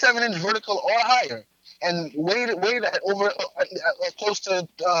 37-inch vertical or higher and weighed at over close to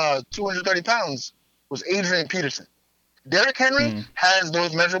 230 pounds was Adrian Peterson. Derrick Henry has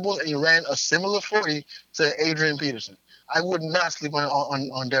those measurables, and he ran a similar 40 to Adrian Peterson. I would not sleep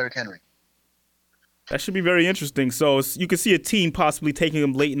on Derrick Henry. That should be very interesting. So you can see a team possibly taking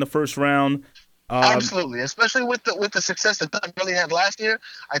him late in the first round. Absolutely, especially with the success that Todd Gurley had last year.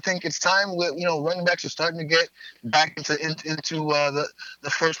 I think it's time with running backs are starting to get back into the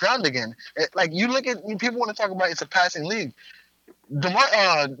first round again. Like you look at people want to talk about it's a passing league.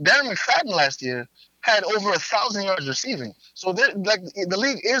 Darren McFadden last year had over 1,000 yards receiving. So the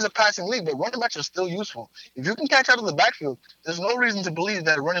league is a passing league, but running backs are still useful. If you can catch out of the backfield, there's no reason to believe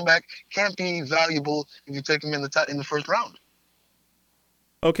that a running back can't be valuable if you take him in the first round.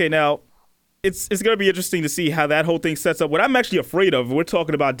 Okay, now it's going to be interesting to see how that whole thing sets up. What I'm actually afraid of, we're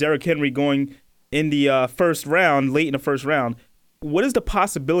talking about Derrick Henry going in the first round, late in the first round. What is the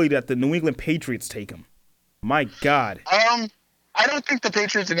possibility that the New England Patriots take him? My God. I don't think the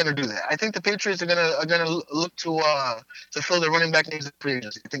Patriots are going to do that. I think the Patriots are going to look to fill their running back needs in free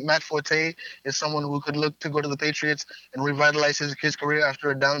agency. I think Matt Forte is someone who could look to go to the Patriots and revitalize his career after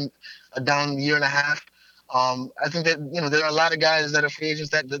a down year and a half. I think that there are a lot of guys that are free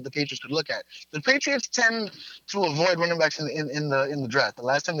agents that the Patriots could look at. The Patriots tend to avoid running backs in the draft. The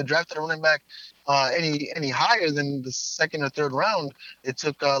last time they drafted a running back any higher than the second or third round, it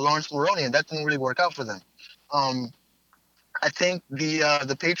took Lawrence Maroney, and that didn't really work out for them. I think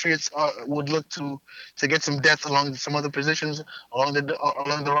the Patriots would look to get some depth along some other positions, along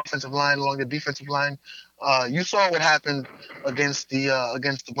the offensive line, along the defensive line. You saw what happened against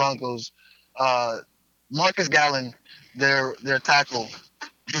the Broncos. Marcus Gallen, their tackle,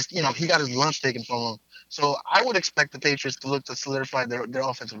 he got his lunch taken from him. So I would expect the Patriots to look to solidify their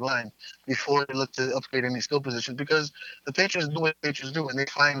offensive line before they look to upgrade any skill position, because the Patriots do what the Patriots do, and they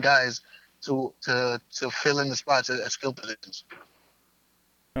find guys to fill in the spots at skill positions.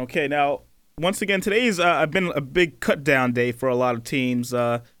 Okay, now once again, today's been a big cut down day for a lot of teams.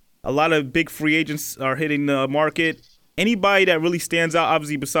 A lot of big free agents are hitting the market. Anybody that really stands out,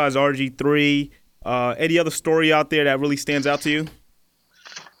 obviously besides RG3, any other story out there that really stands out to you?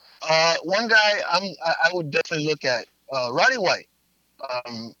 One guy I would definitely look at, Roddy White.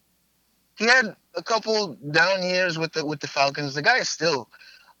 He had a couple down years with the Falcons. The guy is still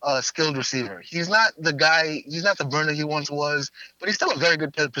a skilled receiver. He's not the guy. He's not the burner he once was, but he's still a very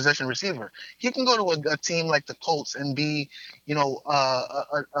good possession receiver. He can go to a team like the Colts and be,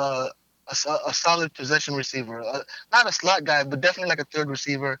 a solid possession receiver. Not a slot guy, but definitely like a third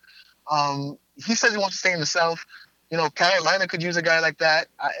receiver. He says he wants to stay in the South. Carolina could use a guy like that.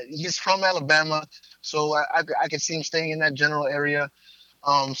 He's from Alabama, so I could see him staying in that general area.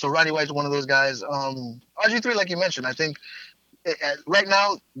 So Roddy White's one of those guys. RG3, like you mentioned, I think right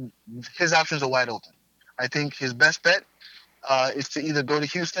now his options are wide open. I think his best bet is to either go to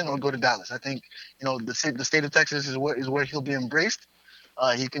Houston or go to Dallas. I think the state of Texas is where he'll be embraced.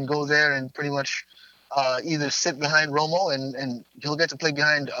 He can go there and pretty much either sit behind Romo and he'll get to play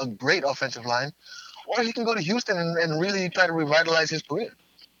behind a great offensive line, or he can go to Houston and really try to revitalize his career.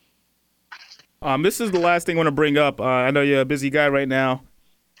 This is the last thing I want to bring up. I know you're a busy guy right now,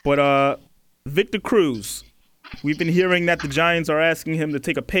 but Victor Cruz, we've been hearing that the Giants are asking him to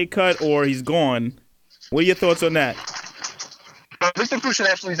take a pay cut or he's gone. What are your thoughts on that? Victor Cruz should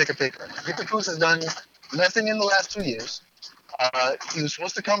absolutely take a pay cut. Victor Cruz has done nothing in the last 2 years. He was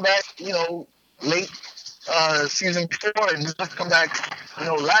supposed to come back, late season before, and he's supposed to come back,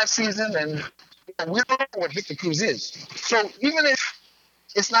 last season, and we don't know what Victor Cruz is. So even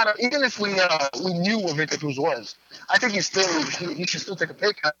if we knew what Victor Cruz was, I think he should still take a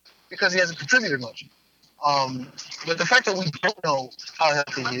pay cut because he hasn't contributed much. But the fact that we don't know how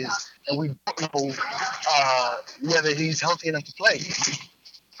healthy he is, and we don't know whether he's healthy enough to play,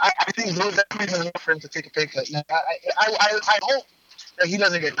 I think that reason enough for him to take a pay cut. Now, I hope that he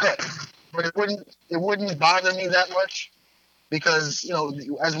doesn't get cut, but it wouldn't bother me that much because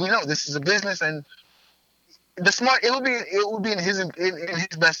as we know, this is a business, and it would be in his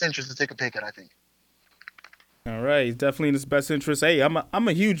best interest to take a pay cut, I think. All right, he's definitely in his best interest. Hey, I'm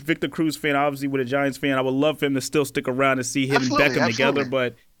a huge Victor Cruz fan, obviously with a Giants fan. I would love for him to still stick around and see him and Beckham together,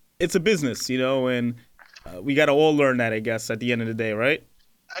 but it's a business, and we got to all learn that, I guess, at the end of the day, right?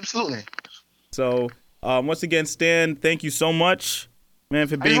 Absolutely. So, once again, Stan, thank you so much, man,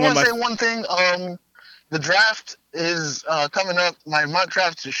 for being on my... I just want to say one thing. The draft is coming up. My mock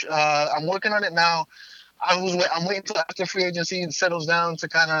draft, I'm working on it now. I'm waiting until after free agency settles down to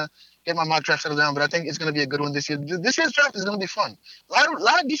kind of, get my mock draft settled down. But I think it's going to be a good one this year. This year's draft is going to be fun. A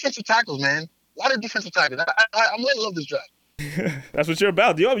lot of defensive tackles, man. A lot of defensive tackles. I'm going to love this draft. That's what you're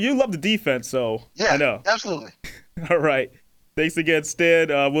about. You love the defense, so Yeah, I know. absolutely. All right. Thanks again, Stan.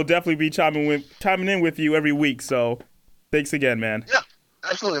 We'll definitely be chiming in with you every week. So thanks again, man. Yeah,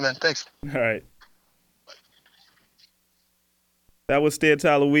 absolutely, man. Thanks. All right. That was Stan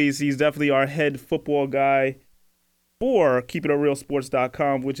Taloise. He's definitely our head football guy for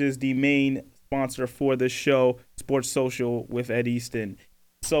KeepItRealSports.com, which is the main sponsor for this show, Sports Social with Ed Easton.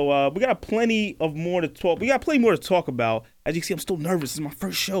 So we got plenty more to talk about. As you can see, I'm still nervous. This is my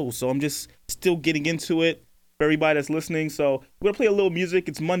first show, so I'm just still getting into it for everybody that's listening. So we're going to play a little music.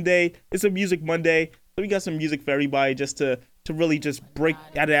 It's Monday. It's a Music Monday. So we got some music for everybody just to really just break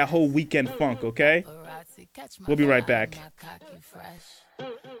out of that whole weekend funk, okay? We'll be right back.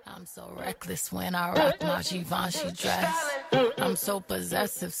 I'm so reckless when I rock my Givenchy dress. I'm so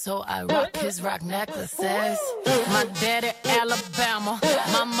possessive, so I rock his rock necklaces. My daddy Alabama,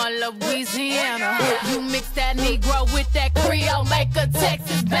 mama Louisiana. You mix that Negro with that Creole, make a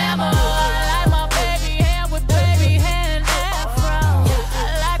Texas Bama. I like my baby hair with baby hair and afro.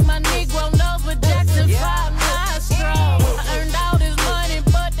 I like my Negro nose with Jackson 5 nostrils. I earned all this money,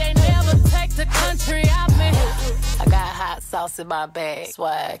 but they never take the country out me. I got hot sauce in my bag,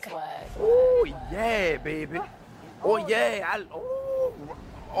 swag. Oh yeah, baby. Oh yeah,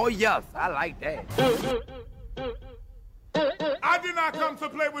 oh yes, I like that. I did not come to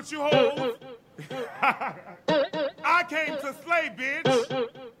play with you hoes. I came to slay, bitch.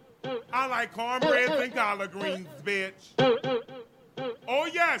 I like cornbread and collard greens, bitch. Oh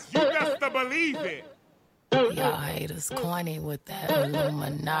yes, you best to believe it. Y'all haters corny with that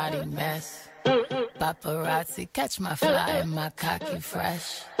Illuminati mess. Paparazzi catch my fly and my cocky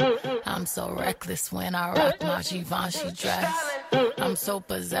fresh. I'm so reckless when I rock my Givenchy dress. I'm so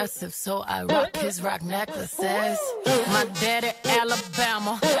possessive, so I rock his rock necklaces. My daddy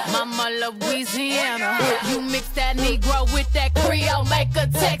Alabama, mama Louisiana. You mix that Negro with that Creole, make a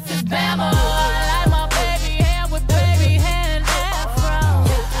Texas Bama. I like my baby hair with baby hair and afro.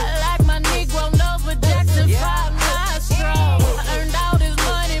 I like my Negro nose with Jackson 5 nostrils. I earned all this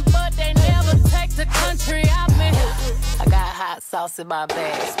money, but they never take the country out me. I got hot sauce in my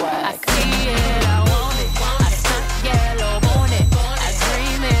bag, swag. I see it, I want it. I stunt yellow on it. I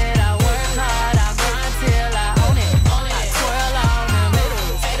dream it, I work hard, I grind till I own it. I twirl on them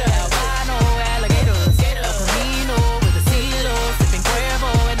haters, albino alligators. El Camino with a CeeLo, sipping Cuervo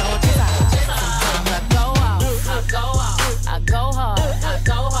and no chisa. Sometimes I go out, I go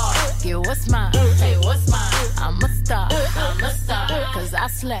hard, get what's mine, hey, what's mine? I'm a star, cause I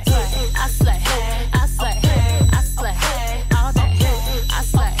slay, I slay, I slay, I slay, all day, I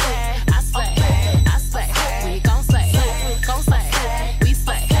slay, I slay, I slay, we gon' slay, we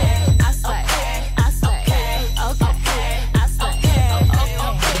slay, I slay, okay, I slay,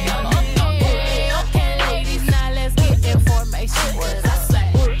 okay, ladies, now let's get information, cause I slay,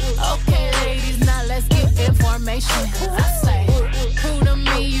 okay, ladies, now let's get information, cause I slay, prove to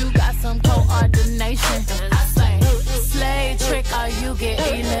me you got some coordination, I slay, slay trick or you get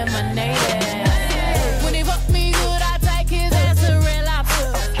eliminated. When he fuck me good, I take his ass to real life.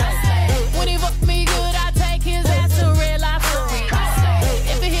 When he fuck me good, I take his ass to real life.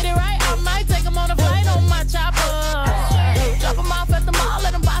 If he hit it right, I might take him on a flight on my chopper. Drop him off at the mall,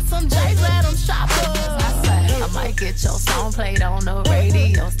 let him buy some J's, let him shop I might get your song played on the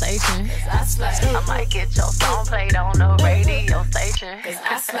radio station. I might get your song played on the radio station.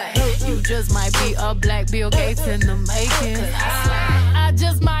 You just might be a black Bill Gates in the making. I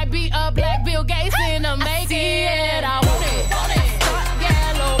just might be a black Bill Gates in the making. I want it. Start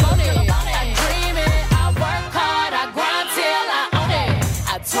yellow, want it. I dream it, I work hard, I grind till I own it.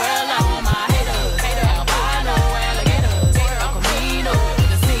 I twirl on my haters, albino alligators. El Camino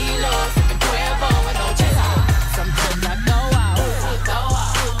with a CeeLo, sipping Cuervo and no chisa. Sometimes I go out,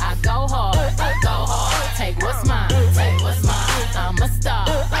 I go hard, take what's mine, I'm a star,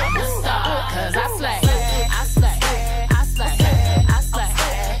 cause I slay, I slay, I slay, I slay,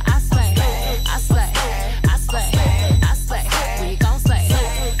 I slay, I slay, I slay, I slay, we gon' slay,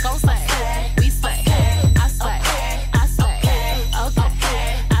 we slay, I slay, okay, I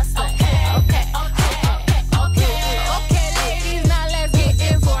slay, okay, ladies, now let's get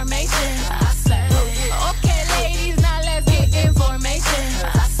information, I slay, okay, ladies, now let's get information,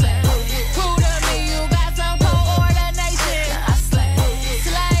 I slay, prove to me you got some coordination, I slay,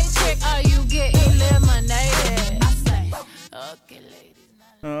 slay trick or you get eliminated, I slay, okay,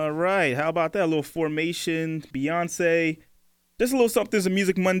 ladies. All right, how about that? A little Formation, Beyonce. Just a little something. There's a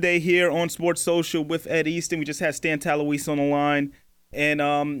Music Monday here on Sports Social with Ed Easton. We just had Stan Taloise on the line.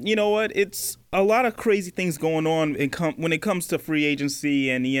 And you know what? It's a lot of crazy things going on when it comes to free agency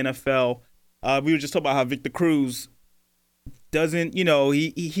and the NFL. We were just talking about how Victor Cruz doesn't,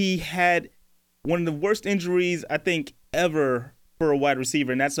 he had one of the worst injuries I think ever for a wide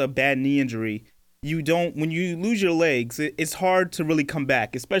receiver, and that's a bad knee injury. When you lose your legs, it's hard to really come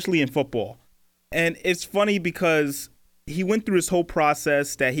back, especially in football. And it's funny because he went through his whole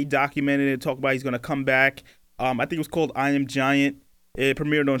process that he documented and talked about he's going to come back. I think it was called I Am Giant. It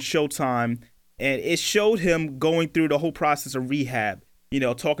premiered on Showtime, and it showed him going through the whole process of rehab,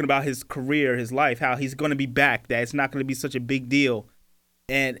 talking about his career, his life, how he's going to be back, that it's not going to be such a big deal.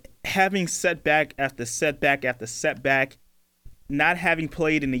 And having setback after setback after setback, not having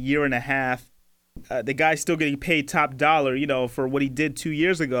played in a year and a half, the guy's still getting paid top dollar, for what he did 2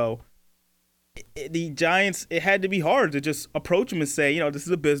 years ago. The Giants, it had to be hard to just approach him and say, this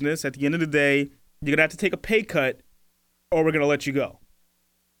is a business. At the end of the day, you're going to have to take a pay cut or we're going to let you go.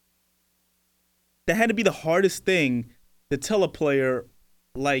 That had to be the hardest thing to tell a player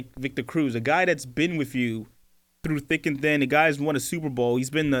like Victor Cruz, a guy that's been with you through thick and thin. The guy's won a Super Bowl. He's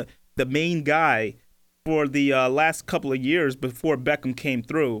been the main guy for the last couple of years before Beckham came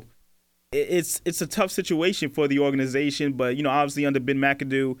through. It's a tough situation for the organization, but, obviously under Ben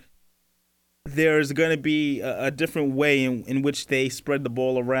McAdoo, there's going to be a different way in which they spread the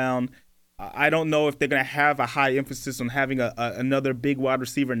ball around. I don't know if they're going to have a high emphasis on having another big wide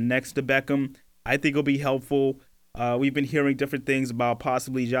receiver next to Beckham. I think it'll be helpful. We've been hearing different things about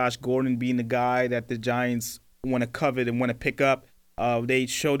possibly Josh Gordon being the guy that the Giants want to covet and want to pick up. They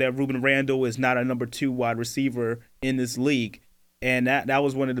show that Ruben Randle is not a number 2 wide receiver in this league. And that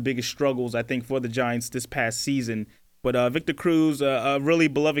was one of the biggest struggles, I think, for the Giants this past season. But Victor Cruz, a really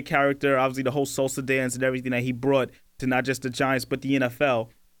beloved character, obviously the whole salsa dance and everything that he brought to not just the Giants but the NFL.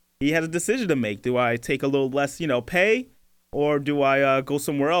 He has a decision to make. Do I take a little less, pay? Or do I go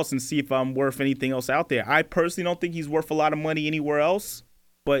somewhere else and see if I'm worth anything else out there? I personally don't think he's worth a lot of money anywhere else.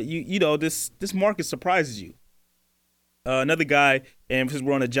 But, this market surprises you. Another guy, and because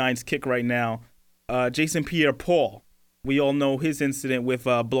we're on a Giants kick right now, Jason Pierre-Paul. We all know his incident with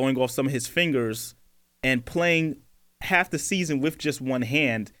blowing off some of his fingers and playing half the season with just one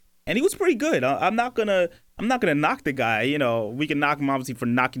hand. And he was pretty good. I'm not gonna knock the guy. We can knock him obviously for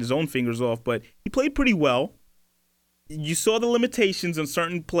knocking his own fingers off, but he played pretty well. You saw the limitations on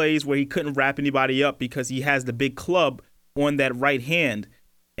certain plays where he couldn't wrap anybody up because he has the big club on that right hand.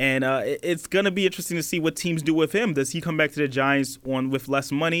 And it's going to be interesting to see what teams do with him. Does he come back to the Giants with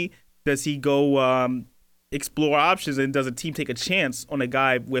less money? Does he go explore options? And does a team take a chance on a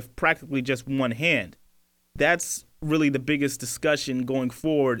guy with practically just one hand? That's really the biggest discussion going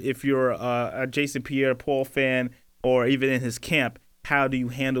forward. If you're a Jason Pierre-Paul fan or even in his camp, how do you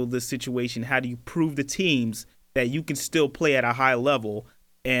handle this situation? How do you prove to teams that you can still play at a high level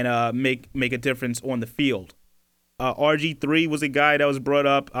and make a difference on the field? RG3 was a guy that was brought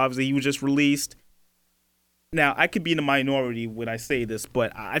up. Obviously, he was just released. Now, I could be in the minority when I say this,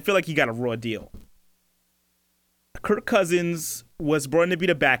 but I feel like he got a raw deal. Kirk Cousins was brought in to be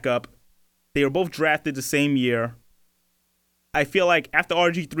the backup. They were both drafted the same year. I feel like after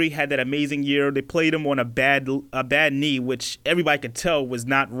RG3 had that amazing year, they played him on a bad knee, which everybody could tell was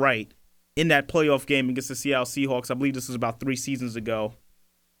not right in that playoff game against the Seattle Seahawks. I believe this was about 3 seasons ago.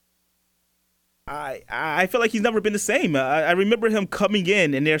 I feel like he's never been the same. I remember him coming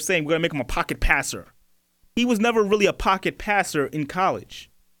in and they're saying we're going to make him a pocket passer. He was never really a pocket passer in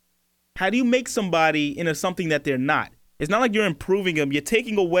college. How do you make somebody into something that they're not? It's not like you're improving him. You're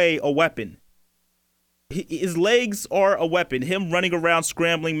taking away a weapon. His legs are a weapon. Him running around,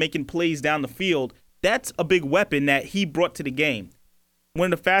 scrambling, making plays down the field, that's a big weapon that he brought to the game.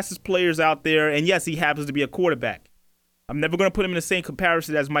 One of the fastest players out there, and yes, he happens to be a quarterback. I'm never going to put him in the same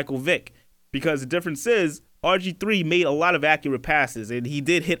comparison as Michael Vick because the difference is RG3 made a lot of accurate passes, and he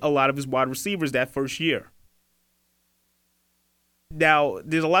did hit a lot of his wide receivers that first year. Now,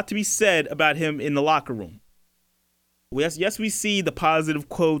 there's a lot to be said about him in the locker room. Yes, we see the positive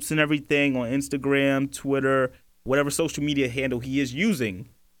quotes and everything on Instagram, Twitter, whatever social media handle he is using.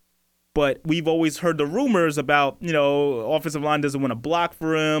 But we've always heard the rumors about, offensive line doesn't want to block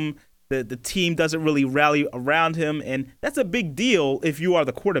for him. The team doesn't really rally around him. And that's a big deal if you are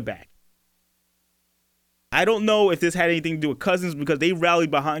the quarterback. I don't know if this had anything to do with Cousins because they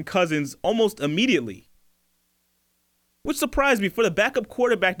rallied behind Cousins almost immediately. Which surprised me for the backup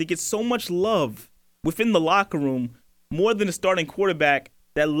quarterback to get so much love within the locker room, more than the starting quarterback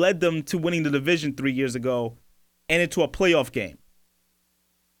that led them to winning the division 3 years ago and into a playoff game.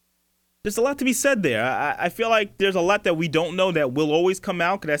 There's a lot to be said there. I feel like there's a lot that we don't know that will always come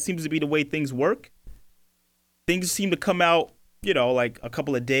out because that seems to be the way things work. Things seem to come out like a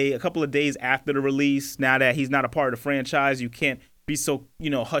couple of days after the release. Now that he's not a part of the franchise, you can't be so,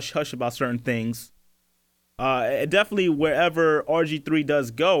 hush hush about certain things. Definitely wherever RG3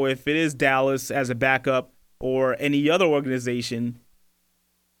 does go, if it is Dallas as a backup or any other organization,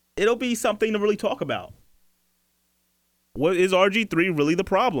 it'll be something to really talk about. What is RG3 really the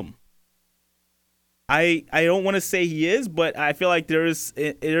problem? I don't want to say he is, but I feel like there's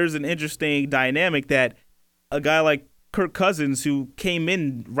an interesting dynamic that a guy like Kirk Cousins, who came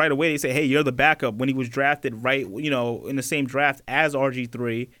in right away, they say, hey, you're the backup, when he was drafted right, in the same draft as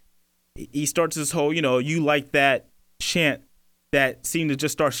RG3. He starts this whole, you like that chant that seemed to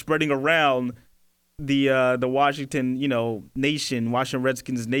just start spreading around the Washington, nation, Washington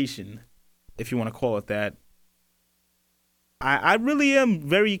Redskins nation, if you want to call it that. I really am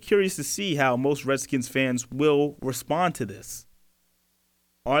very curious to see how most Redskins fans will respond to this.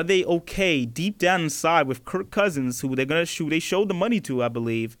 Are they okay deep down inside with Kirk Cousins, who they showed the money to, I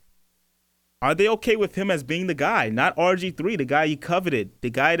believe? Are they okay with him as being the guy, not RG3, the guy you coveted, the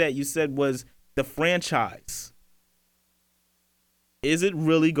guy that you said was the franchise? Is it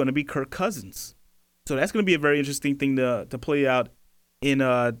really going to be Kirk Cousins? So that's going to be a very interesting thing to play out in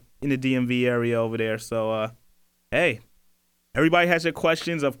the DMV area over there. So, hey. Everybody has their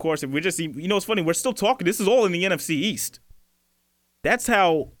questions. Of course, if we're just, it's funny, we're still talking. This is all in the NFC East. That's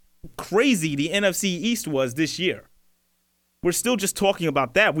how crazy the NFC East was this year. We're still just talking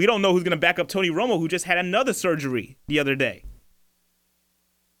about that. We don't know who's going to back up Tony Romo, who just had another surgery the other day.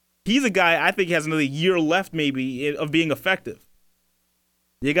 He's a guy I think has another year left maybe of being effective.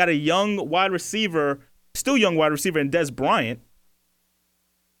 You got a still young wide receiver in Dez Bryant.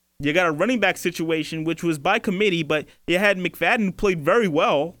 You got a running back situation, which was by committee, but you had McFadden, who played very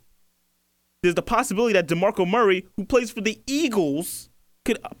well. There's the possibility that DeMarco Murray, who plays for the Eagles,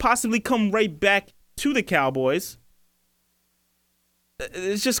 could possibly come right back to the Cowboys.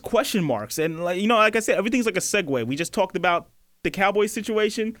 It's just question marks. And, like I said, everything's like a segue. We just talked about the Cowboys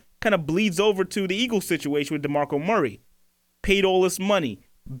situation, kind of bleeds over to the Eagles situation with DeMarco Murray. Paid all this money,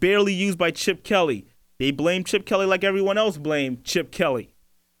 barely used by Chip Kelly. They blame Chip Kelly like everyone else blamed Chip Kelly.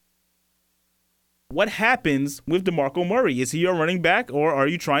 What happens with DeMarco Murray? Is he a running back, or are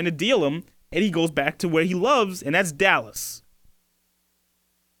you trying to deal him and he goes back to where he loves, and that's Dallas?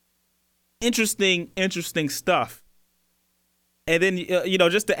 Interesting stuff. And then,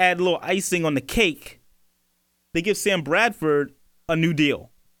 just to add a little icing on the cake, they give Sam Bradford a new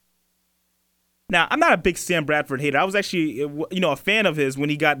deal. Now, I'm not a big Sam Bradford hater. I was actually, a fan of his when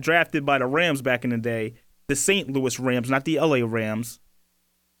he got drafted by the Rams back in the day, the St. Louis Rams, not the LA Rams.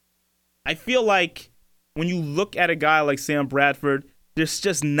 I feel like when you look at a guy like Sam Bradford, there's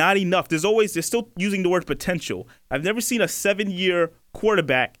just not enough. They're still using the word potential. I've never seen a 7-year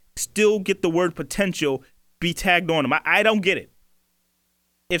quarterback still get the word potential be tagged on him. I don't get it.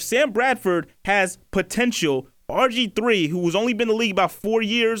 If Sam Bradford has potential, RG3, who's only been in the league about 4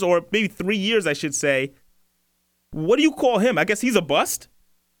 years, or maybe 3 years, I should say, what do you call him? I guess he's a bust?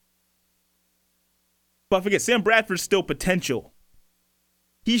 But forget, Sam Bradford's still potential.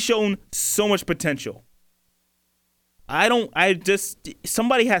 He's shown so much potential.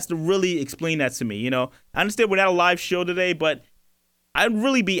 Somebody has to really explain that to me, I understand we're not a live show today, but I'd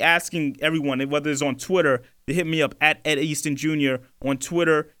really be asking everyone, whether it's on Twitter, to hit me up at Ed Easton Jr. on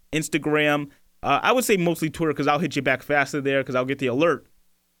Twitter, Instagram. I would say mostly Twitter, because I'll hit you back faster there, because I'll get the alert.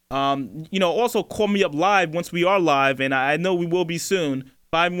 Also call me up live once we are live, and I know we will be soon,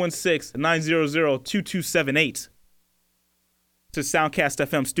 516-900-2278. To Soundcast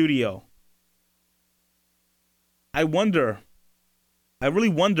FM studio. I really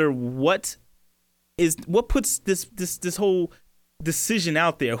wonder what puts this whole decision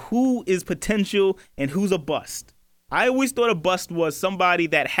out there. Who is potential and who's a bust? I always thought a bust was somebody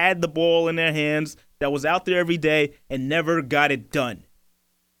that had the ball in their hands, that was out there every day and never got it done.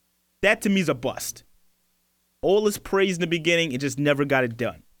 That to me is a bust. All this praise in the beginning, it just never got it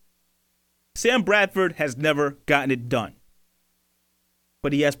done. Sam Bradford has never gotten it done.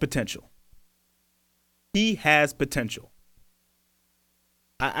 But he has potential. He has potential.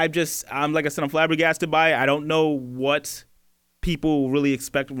 I'm like I said, I'm flabbergasted by it. I don't know what people really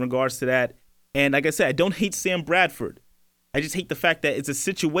expect in regards to that. And like I said, I don't hate Sam Bradford. I just hate the fact that it's a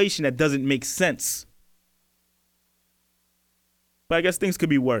situation that doesn't make sense. But I guess things could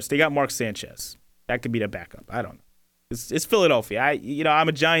be worse. They got Mark Sanchez. That could be their backup. I don't know. It's Philadelphia. I'm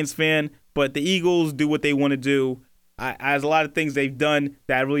a Giants fan, but the Eagles do what they want to do. There's a lot of things they've done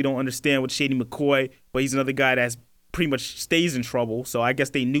that I really don't understand with Shady McCoy, but he's another guy that pretty much stays in trouble. So I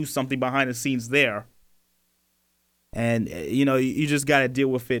guess they knew something behind the scenes there. And, you just got to deal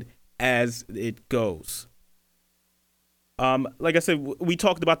with it as it goes. Like I said, we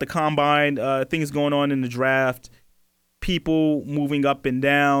talked about the combine, things going on in the draft, people moving up and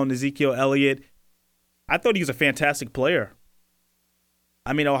down, Ezekiel Elliott. I thought he was a fantastic player.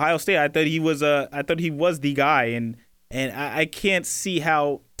 I mean, Ohio State, I thought he was the guy, and I can't see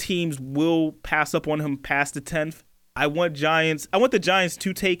how teams will pass up on him past the 10th. I want the Giants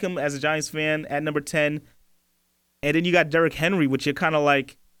to take him as a Giants fan at number 10. And then you got Derrick Henry, which you're kind of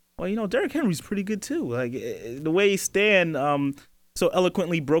like, well, Derrick Henry's pretty good too. Like the way Stan so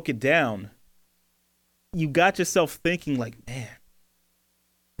eloquently broke it down, you got yourself thinking like, man,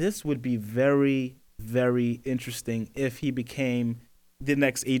 this would be very, very interesting if he became the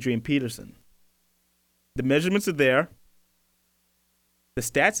next Adrian Peterson. The measurements are there. The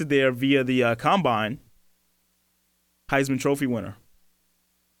stats are there via the combine. Heisman Trophy winner.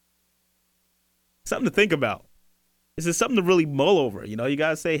 Something to think about. This is something to really mull over. You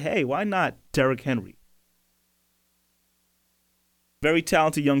got to say, hey, why not Derrick Henry? Very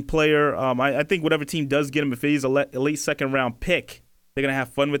talented young player. I think whatever team does get him, if he's a late second-round pick, they're going to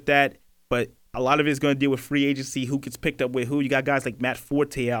have fun with that. But a lot of it is going to deal with free agency, who gets picked up with who. You got guys like Matt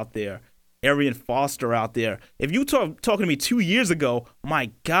Forte out there, Arian Foster out there. If you talking to me 2 years ago,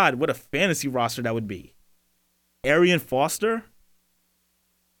 my God, what a fantasy roster that would be. Arian Foster?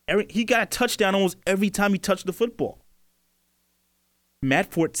 He got a touchdown almost every time he touched the football.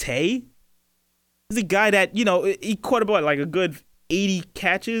 Matt Forte is a guy that, he caught about like a good 80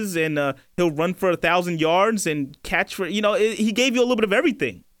 catches, and he'll run for 1,000 yards and catch for, he gave you a little bit of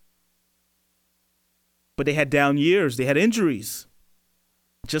everything. But they had down years. They had injuries.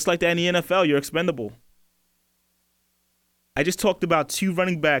 Just like that in the NFL, you're expendable. I just talked about 2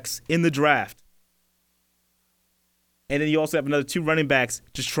 running backs in the draft. And then you also have another 2 running backs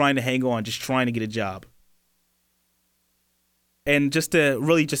just trying to hang on, just trying to get a job. And just to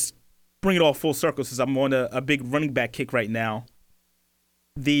really just bring it all full circle, since I'm on a big running back kick right now,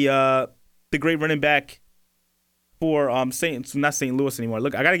 the great running back for not St. Louis anymore.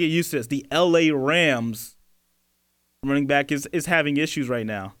 Look, I got to get used to this. The LA Rams running back is having issues right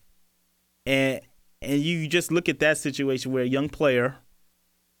now. And you just look at that situation where a young player,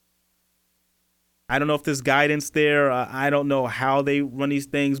 I don't know if there's guidance there. I don't know how they run these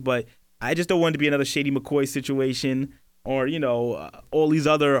things, but I just don't want it to be another Shady McCoy situation or, all these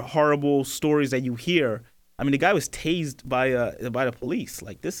other horrible stories that you hear. I mean, the guy was tased by the police.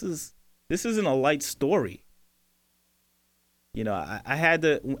 Like, this isn't a light story.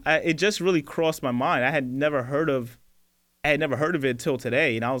 It just really crossed my mind. I had never heard of it until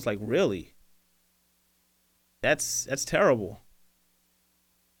today, and I was like, really? That's terrible.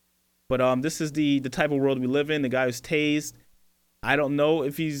 But this is the type of world we live in. The guy was tased. I don't know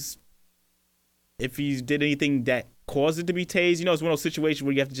if he's did anything that caused it to be tased. It's one of those situations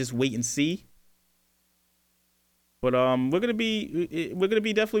where you have to just wait and see. But we're gonna be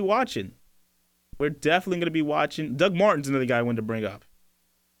definitely watching. We're definitely gonna be watching. Doug Martin's another guy I wanted to bring up.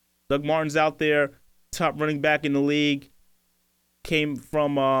 Doug Martin's out there, top running back in the league. Came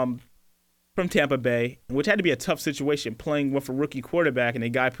from Tampa Bay, which had to be a tough situation playing with a rookie quarterback, and the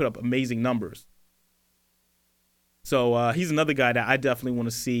guy put up amazing numbers. So he's another guy that I definitely want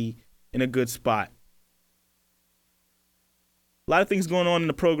to see in a good spot. A lot of things going on in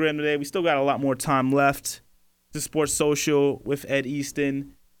the program today. We still got a lot more time left. The Sports Social with Ed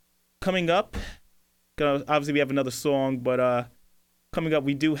Easton. Coming up, obviously we have another song, but coming up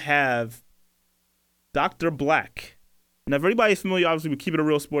we do have Dr. Black. Now, if everybody's familiar, obviously, with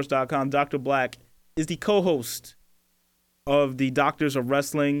KeepItARealSports.com, Dr. Black is the co-host of the Doctors of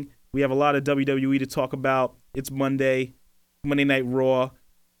Wrestling. We have a lot of WWE to talk about. It's Monday Night Raw.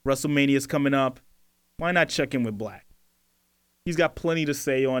 WrestleMania is coming up. Why not check in with Black? He's got plenty to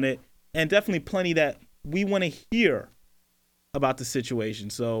say on it, and definitely plenty that we want to hear about the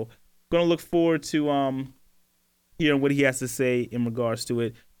situation. So, going to look forward to hearing what he has to say in regards to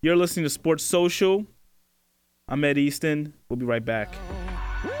it. You're listening to Sports Social. I'm Ed Easton. We'll be right back.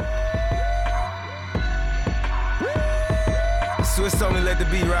 Swiss told me let the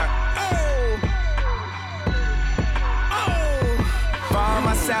beat rock. For all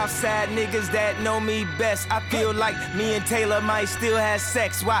my Southside niggas that know me best, I feel like me and Taylor might still have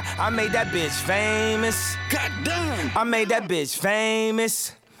sex. Why? I made that bitch famous. Goddamn. I made that bitch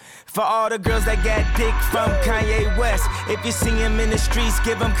famous. For all the girls that got dick from Kanye West, if you see him in the streets,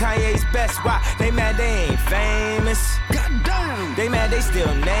 give him Kanye's best. Why? They mad they ain't famous. Goddamn. They mad they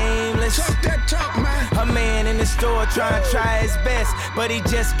still nameless. Talk that talk, man. A man in the store trying to try his best, but he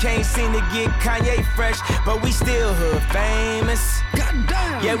just can't seem to get Kanye fresh. But we still hood famous.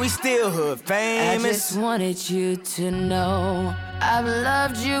 Goddamn. Yeah, we still hood famous. I just wanted you to know I've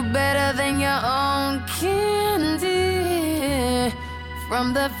loved you better than your own candy.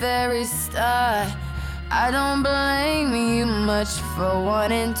 from the very start. I don't blame you much for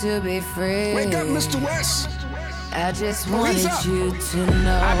wanting to be free. Wake up, Mr. West. I just wanted you to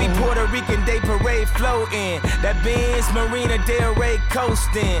know. I be Puerto Rican Day Parade floating. That Benz Marina Del Rey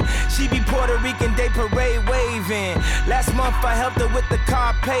coasting. She be Puerto Rican Day Parade waving. Last month I helped her with the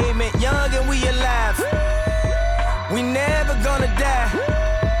car payment. Young and we alive. We never gonna die.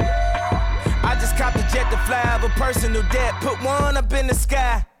 I just copped a jet to fly over personal debt. Put one up in the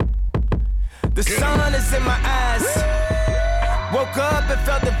sky. The sun is in my eyes. Woke up and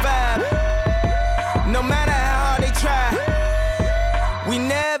felt the vibe. No matter how hard they try, we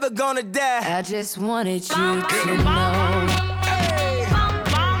never gonna die. I just wanted you to know.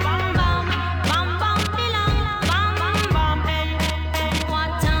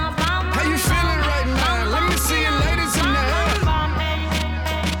 How you feeling right now? Let me see you ladies in there.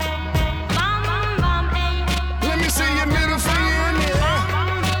 Let me see your middle finger in there.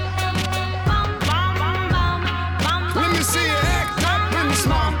 Let me see you act up in the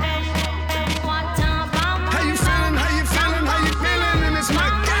small. How you feeling? How you feeling? How you feeling? And it's my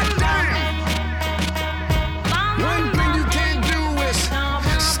goddamn. One thing you can't do is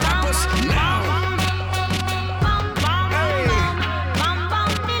stop us now. Hey,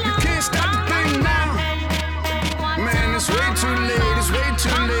 you can't stop the thing now. Man, it's way too late. It's way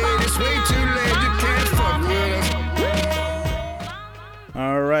too late. It's way too late. You can't fuck with us.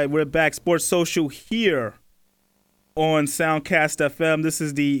 All right, we're back. Sports Social here on Soundcast FM. This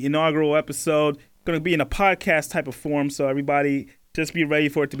is the inaugural episode. Going to be in a podcast type of form, so everybody just be ready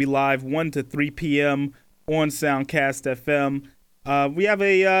for it to be live 1 to 3 p.m. on Soundcast FM. We have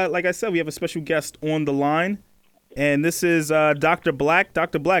like I said, we have a special guest on the line, and this is Dr. Black.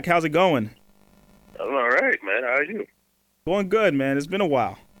 Dr. Black, how's it going? I'm all right, man. How are you? Going good, man. It's been a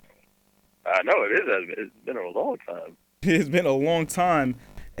while. I know it is. It's been a long time. It's been a long time,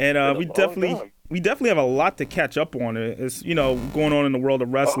 and we definitely have a lot to catch up on. It's going on in the world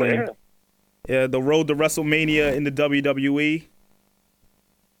of wrestling. Oh, yeah, the road to WrestleMania in the WWE.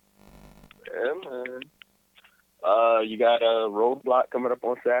 Yeah, man. You got a Roadblock coming up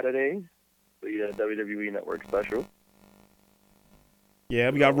on Saturday. The WWE Network special. Yeah,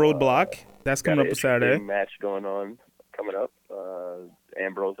 we got Roadblock. That's coming up on Saturday. Match going on coming up.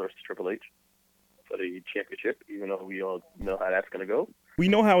 Ambrose versus Triple H for the championship. Even though we all know how that's gonna go. We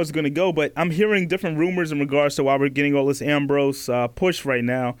know how it's gonna go, but I'm hearing different rumors in regards to why we're getting all this Ambrose push right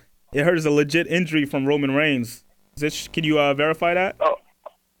now. It heard it's a legit injury from Roman Reigns. Can you verify that? Oh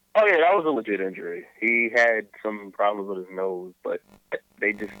yeah, that was a legit injury. He had some problems with his nose, but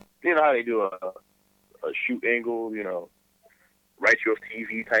they just, you know how they do a shoot angle, write you off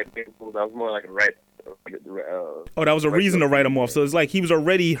TV type angle. That was more like a right. That was a reason to write him off. So it's like he was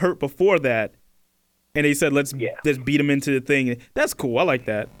already hurt before that, and they said let's beat him into the thing. That's cool. I like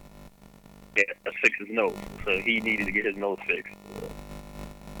that. Yeah, let's fix his nose. So he needed to get his nose fixed.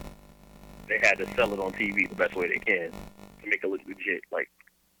 They had to sell it on TV the best way they can to make it look legit, like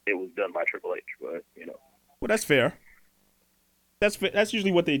it was done by Triple H. But well, that's fair. That's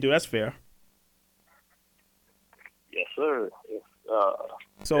usually what they do. That's fair. Yes, sir.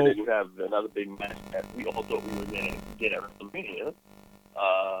 So and then you have another big match that we all thought we were going to get at WrestleMania.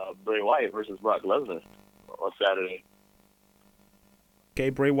 Bray Wyatt versus Brock Lesnar on Saturday.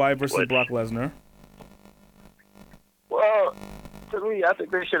 Okay, Bray Wyatt versus Brock Lesnar. Well, to me, I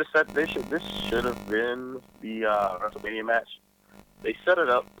think they should have set. This should have been the WrestleMania match. They set it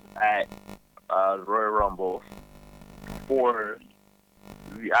up at Royal Rumble for.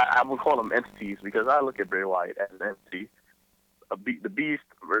 I would call them entities because I look at Bray Wyatt as an entity. The Beast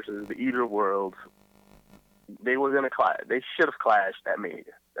versus the Eater of Worlds. They were gonna clash. They should have clashed at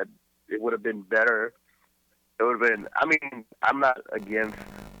Mania. That it would have been better. It would have been. I mean, I'm not against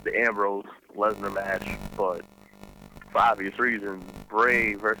the Ambrose Lesnar match, but for obvious reasons,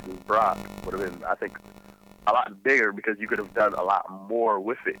 Bray versus Brock would have been, I think, a lot bigger because you could have done a lot more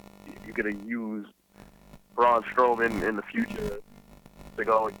with it. You could have used Braun Strowman in the future to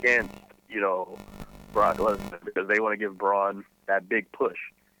go against, Brock Lesnar because they want to give Braun that big push.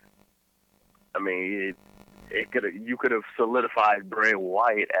 I mean, you could have solidified Bray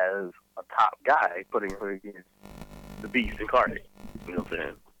Wyatt as a top guy, putting him against the Beast incarnate. You know what I'm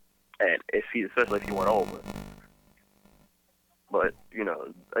saying? And especially if he went over. But,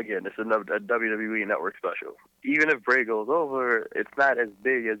 again, it's a WWE Network special. Even if Bray goes over, it's not as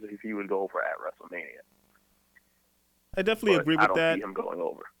big as if he would go over at WrestleMania. I definitely agree with that. I don't see him going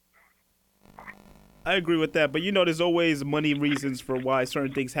over. I agree with that, but there's always money reasons for why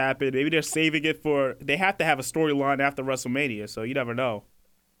certain things happen. Maybe they're saving it they have to have a storyline after WrestleMania, so you never know.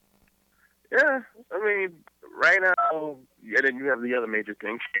 Yeah, I mean, right now, and then you have the other major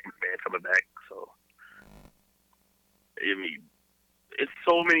thing, Shane McMahon coming back. So, I mean, it's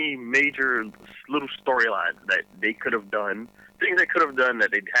so many major little storylines that they could have done, things they could have done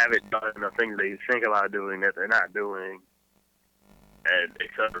that they haven't done, or things they think about doing that they're not doing, and et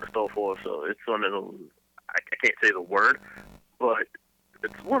cetera, and so forth. So it's one of those, I can't say the word, but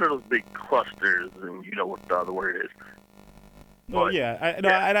it's one of those big clusters, and you know what the other word is. Oh, yeah.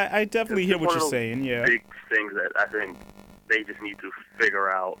 I definitely hear what you're saying, yeah. Big things that I think they just need to figure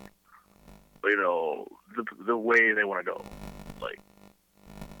out, you know, the way they want to go. Like,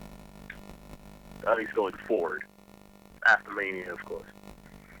 at least going forward. After Mania, of course.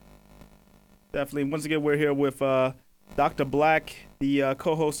 Definitely. Once again, we're here with Dr. Black, the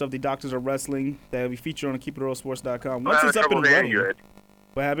co-host of the Doctors of Wrestling that we feature on KeepItRealSports.com. Once it's up and running.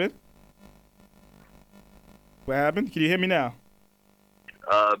 What happened? What happened? Can you hear me now?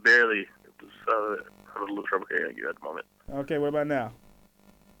 Barely. I'm a little trouble hearing you at the moment. Okay, what about now?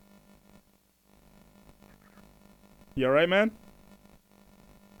 You all right, man?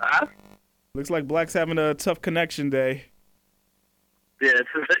 Looks like Black's having a tough connection day. Yeah, it's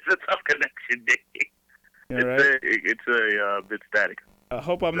a tough connection day. All right. It's a bit static. I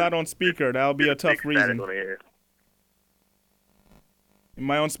hope I'm not on speaker. That'll be a tough reason.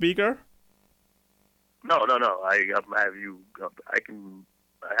 Am I on speaker? No. I have you.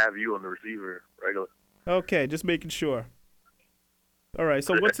 I have you on the receiver regular. Okay, just making sure. All right,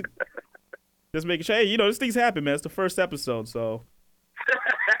 so what's just making sure? Hey, you know, this thing's happened, man. It's the first episode, so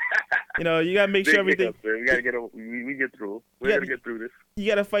you know, you gotta make sure everything. We gotta we get through. We're gonna get through this. You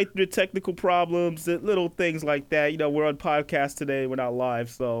gotta fight through the technical problems, the little things like that. You know, we're on podcast today. We're not live,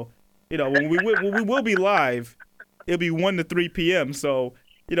 so you know when we will be live, it'll be 1 to 3 p.m. So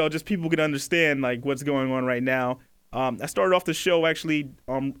you know, just people can understand like what's going on right now. I started off the show actually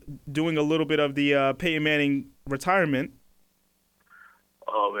doing a little bit of the Peyton Manning retirement.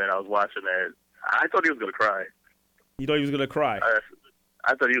 Oh man, I was watching that. I thought he was gonna cry. You thought he was gonna cry?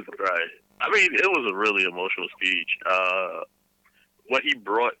 I thought he was gonna cry. I mean, it was a really emotional speech. What he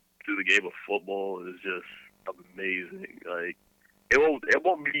brought to the game of football is just amazing. Like it won't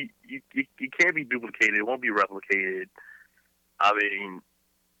be. It can't be duplicated. It won't be replicated. I mean,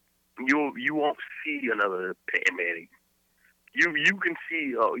 you won't see another Peyton Manning. You can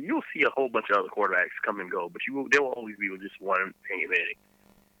see you'll see a whole bunch of other quarterbacks come and go, but there will always be just one Peyton Manning.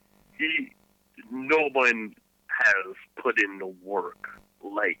 No one has put in the work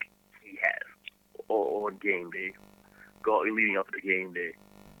like he has on game day, leading up to the game day,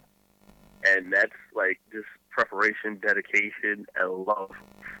 and that's like just preparation, dedication, and love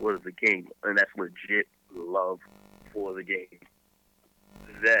for the game, and that's legit love for the game.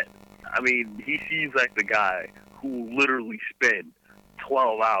 That, I mean, he seems like the guy who literally spent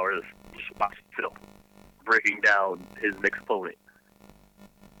 12 hours just watching film, breaking down his next opponent,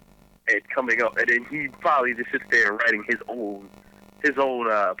 and coming up, and then he probably just sits there writing his own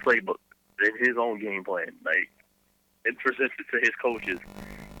playbook and his own game plan, like, and presents it to his coaches,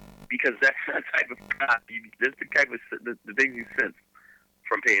 because that's the type of guy, that's the type of the things you sense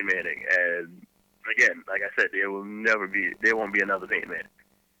from Peyton Manning. And again, like I said, there won't be another Peyton Manning.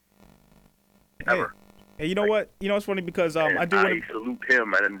 Ever. Hey, you know what? You know what's funny, because I salute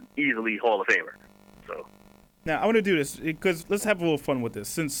him, and an easily Hall of Famer. So now I want to do this because let's have a little fun with this.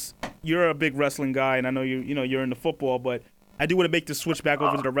 Since you're a big wrestling guy, and I know you're into football, but I do want to make the switch back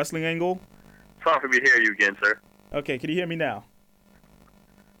over to the wrestling angle. Sorry for me to hear you again, sir. Okay, can you hear me now?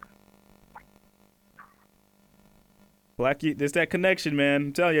 Black, there's that connection, man.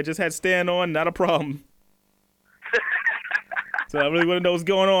 I'm telling you, I just had Stan on, not a problem. So I really want to know what's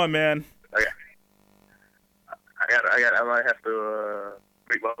going on, man. Okay. I might have to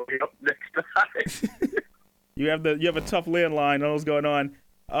make my way up next time. You have a tough landline. I know what's going on.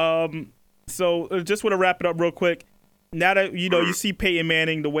 So just want to wrap it up real quick. Now that you see Peyton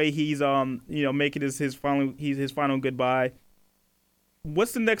Manning, the way he's making his final goodbye.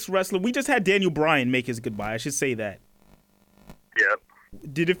 What's the next wrestler? We just had Daniel Bryan make his goodbye. I should say that. Yep.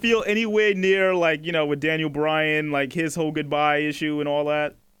 Did it feel anywhere near like with Daniel Bryan, like his whole goodbye issue and all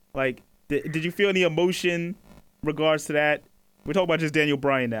that? Like, did you feel any emotion in regards to that? We're talking about just Daniel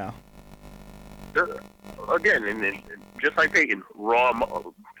Bryan now. Again, and just like Peyton, raw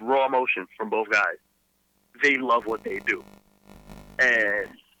emotion from both guys. They love what they do, and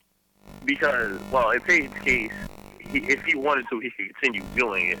because, well, in Peyton's case, if he wanted to, he could continue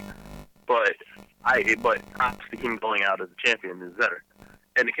doing it. But obviously, him going out as a champion is better.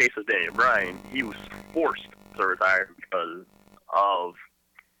 In the case of Daniel Bryan, he was forced to retire because of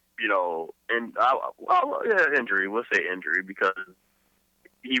injury. We'll say injury because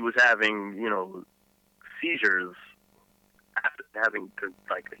he was having seizures having,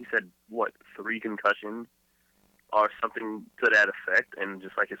 like, he said, what, 3 concussions or something to that effect, and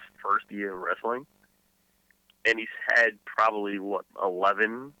just like his first year of wrestling. And he's had probably,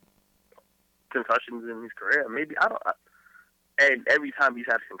 11 concussions in his career? Maybe, I don't know. And every time he's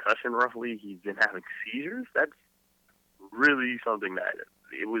had a concussion, roughly, he's been having seizures. That's really something that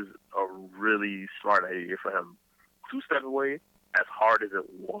it was a really smart idea for him to step away, as hard as it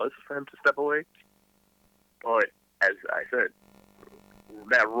was for him to step away. But as I said,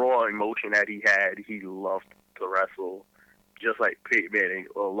 that raw emotion that he had, he loved to wrestle, just like Peyton Manning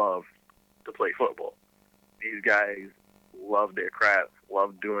loved to play football. These guys love their craft,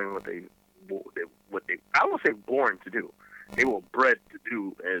 love doing what they I won't say born to do. They were bred to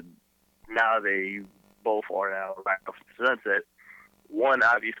do, and now they both are now back off the sunset. One,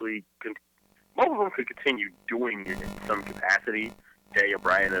 obviously, both of them could continue doing it in some capacity. Daniel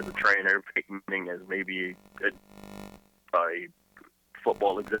Bryan as a trainer, Peyton Manning as maybe a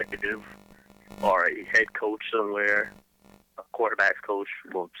football executive or a head coach somewhere, a quarterback's coach,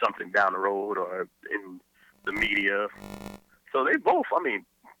 or something down the road, or in the media. So they both,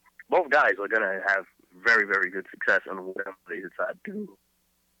 both guys are going to have very, very good success in whatever they decide to do.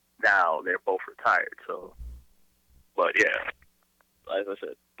 Now they're both retired, so. But yeah, as I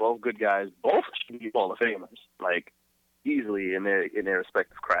said, both good guys. Both should be Hall of Famers, like, easily in their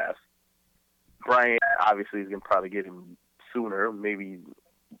respective crafts. Brian obviously is going to probably get him sooner, maybe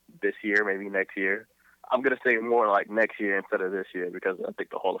this year, maybe next year. I'm going to say more like next year instead of this year, because I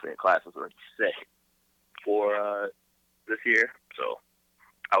think the Hall of Fame class is already set for this year. So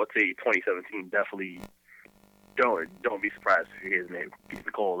I would say 2017 definitely. Don't be surprised if you hear his name getting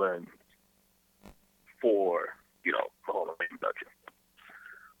called in for the Hall of Fame induction.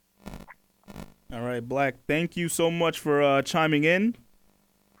 All right, Black. Thank you so much for chiming in.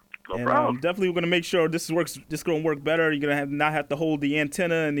 No problem. Definitely, we're gonna make sure this gonna work better. You're gonna not have to hold the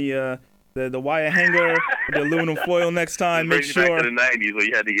antenna and the wire hanger, the aluminum foil next time. Make sure. Back to the '90s when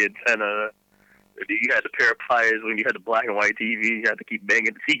you had the antenna, you had the pair of pliers. When you had the black and white TV, you had to keep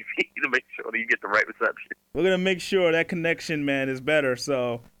banging the TV to make sure that you get the right reception. We're gonna make sure that connection, man, is better.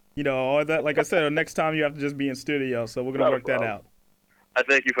 So all that. Like I said, next time you have to just be in studio. So we're gonna work that out. I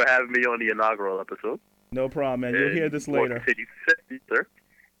thank you for having me on the inaugural episode. No problem, man. You'll hear this later. Continue success, sir.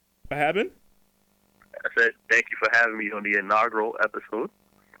 What happened? I said thank you for having me on the inaugural episode,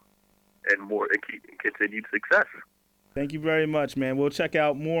 and continued success. Thank you very much, man. We'll check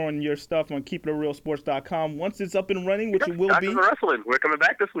out more on your stuff on KeepItRealSports.com once it's up and running, which it will be. Wrestling. We're coming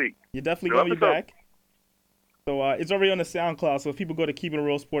back this week. You're definitely going to be back. So it's already on the SoundCloud. So if people go to Keep It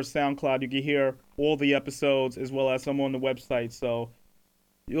Real Sports SoundCloud, you can hear all the episodes as well as some on the website. So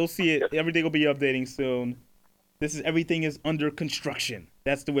you'll see it. Everything will be updating soon. Everything is under construction.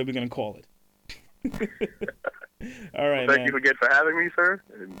 That's the way we're going to call it. All right, Thank you again for having me, sir,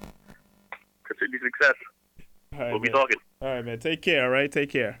 and continued success. All right, we'll be talking. All right, man. Take care, all right? Take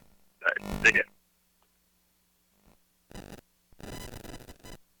care. All right, take care.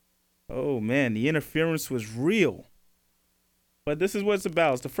 Oh, man, the interference was real. But this is what it's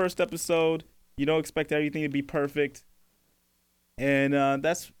about. It's the first episode. You don't expect everything to be perfect. And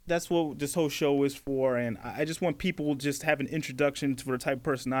that's what this whole show is for. And I just want people just have an introduction to the type of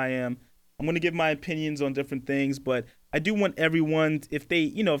person I am. I'm going to give my opinions on different things, but I do want everyone, if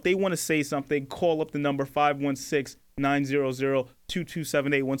they want to say something, call up the number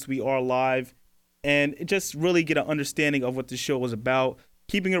 516-900-2278 once we are live, and just really get an understanding of what the show is about.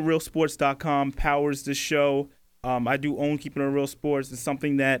 KeepingItRealSports.com powers the show. I do own Keeping It Real Sports. It's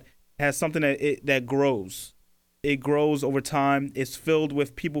something that has something that grows. It grows over time. It's filled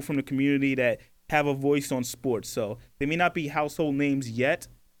with people from the community that have a voice on sports. So they may not be household names yet,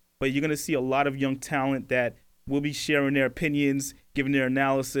 but you're going to see a lot of young talent that will be sharing their opinions, giving their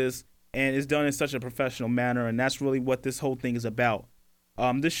analysis, and it's done in such a professional manner, and that's really what this whole thing is about.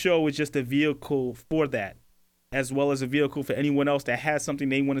 This show is just a vehicle for that, as well as a vehicle for anyone else that has something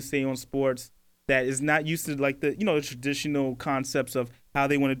they want to say on sports that is not used to like the traditional concepts of how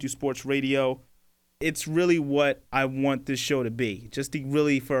they want to do sports radio. It's really what I want this show to be, just to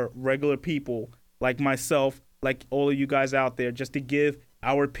really for regular people like myself, like all of you guys out there, just to give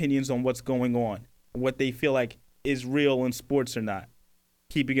our opinions on what's going on, what they feel like is real in sports or not.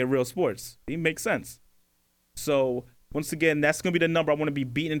 Keeping it real sports. It makes sense. So once again, that's going to be the number I want to be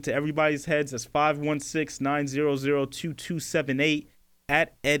beating into everybody's heads. That's 516-900-2278.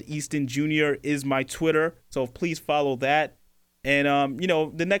 At Ed Easton Jr. is my Twitter. So please follow that. And,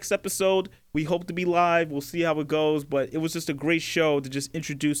 the next episode, we hope to be live. We'll see how it goes. But it was just a great show to just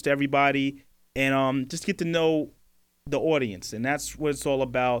introduce to everybody and just get to know the audience. And that's what it's all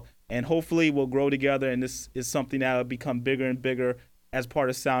about. and hopefully we'll grow together, and this is something that will become bigger and bigger as part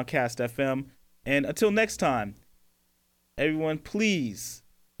of Soundcast FM. And until next time, everyone, please,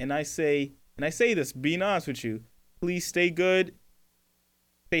 and I say this, being honest with you, please stay good,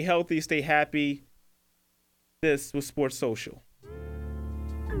 stay healthy, stay happy. This was Sports Social.